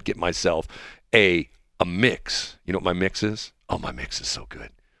go inside, get myself a mix. You know what my mix is? Oh, my mix is so good.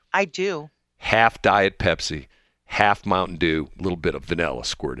 I do. Half Diet Pepsi, half Mountain Dew, a little bit of vanilla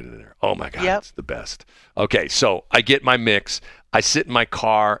squirted in there. Oh, my God, It's the best. Okay, so I get my mix. I sit in my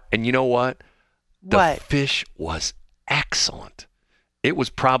car, and you know what? The fish was excellent. It was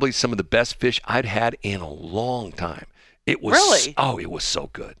probably some of the best fish I'd had in a long time. It was really? Oh, it was so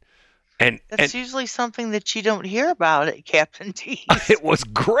good. And that's usually something that you don't hear about at Captain D's. It was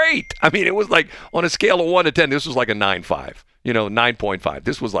great. I mean, it was like on a scale of 1 to 10, this was like a 9.5, 9.5.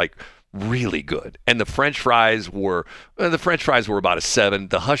 This was like really good. And the French fries were about a 7.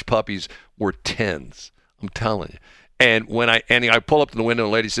 The hush puppies were 10s. I'm telling you. And when I pull up to the window,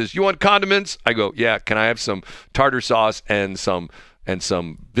 and the lady says, "You want condiments?" I go, "Yeah. Can I have some tartar sauce and some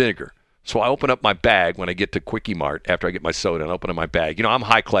vinegar?" So I open up my bag when I get to Quickie Mart after I get my soda, and I open up my bag. I'm a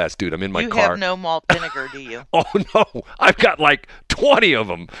high class dude. I'm in my car. You have no malt vinegar, do you? Oh no, I've got like 20 of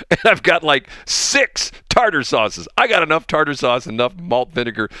them, and I've got like 6 tartar sauces. I got enough tartar sauce, enough malt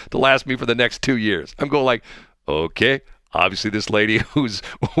vinegar to last me for the next 2 years. I'm going like, okay. Obviously, this lady who's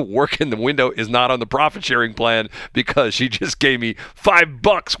working the window is not on the profit sharing plan because she just gave me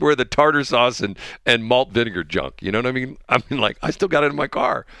 $5 worth of tartar sauce and malt vinegar junk. You know what I mean? I mean, like, I still got it in my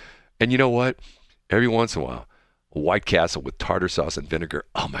car. And you know what? Every once in a while, a White Castle with tartar sauce and vinegar.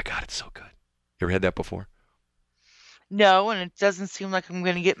 Oh my God, it's so good. You ever had that before? No, and it doesn't seem like I'm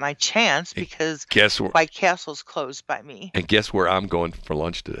going to get my chance because White Castle's closed by me. And guess where I'm going for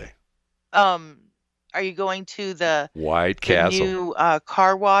lunch today? Are you going to the White Castle new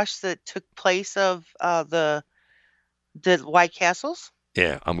car wash that took place of the White Castles?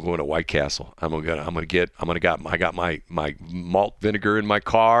 Yeah, I'm going to White Castle. I got my malt vinegar in my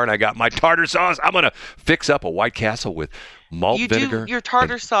car, and I got my tartar sauce. I'm gonna fix up a White Castle with malt vinegar. Your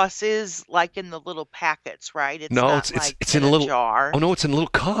tartar sauce is like in the little packets, right? It's in a little jar. Oh no, it's in little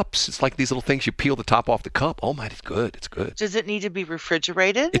cups. It's like these little things you peel the top off the cup. Oh my, it's good. It's good. Does it need to be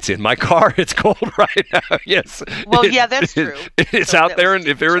refrigerated? It's in my car. It's cold right now. Yes. Well, yeah, that's true. It's out there, and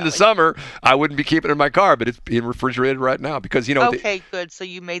if they're in the summer, I wouldn't be keeping it in my car, but it's being refrigerated right now because Okay, good. So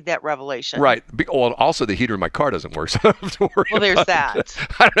you made that revelation. Right. Well, also the heater in my car doesn't work, so I don't have to worry. Well, there's that.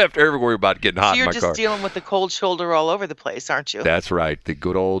 I don't have to ever worry about getting hot in my car. So you're just dealing with the cold shoulder all over the place, aren't you? That's right. The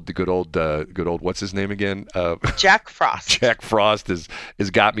good old. What's his name again? Jack Frost. Jack Frost has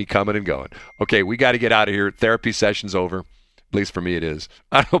got me coming and going. Okay, we got to get out of here. Therapy session's over. At least for me, it is.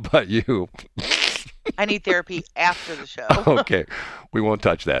 I don't know about you. I need therapy after the show. Okay, we won't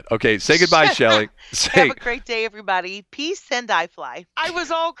touch that. Okay, say goodbye, Shelley. Have a great day, everybody. Peace and I fly. I was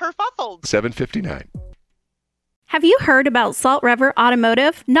all kerfuffled. 7:59. Have you heard about Salt River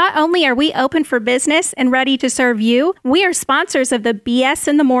Automotive? Not only are we open for business and ready to serve you, we are sponsors of the BS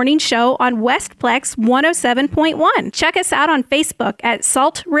in the Morning show on Westplex 107.1. Check us out on Facebook at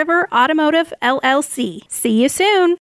Salt River Automotive LLC. See you soon.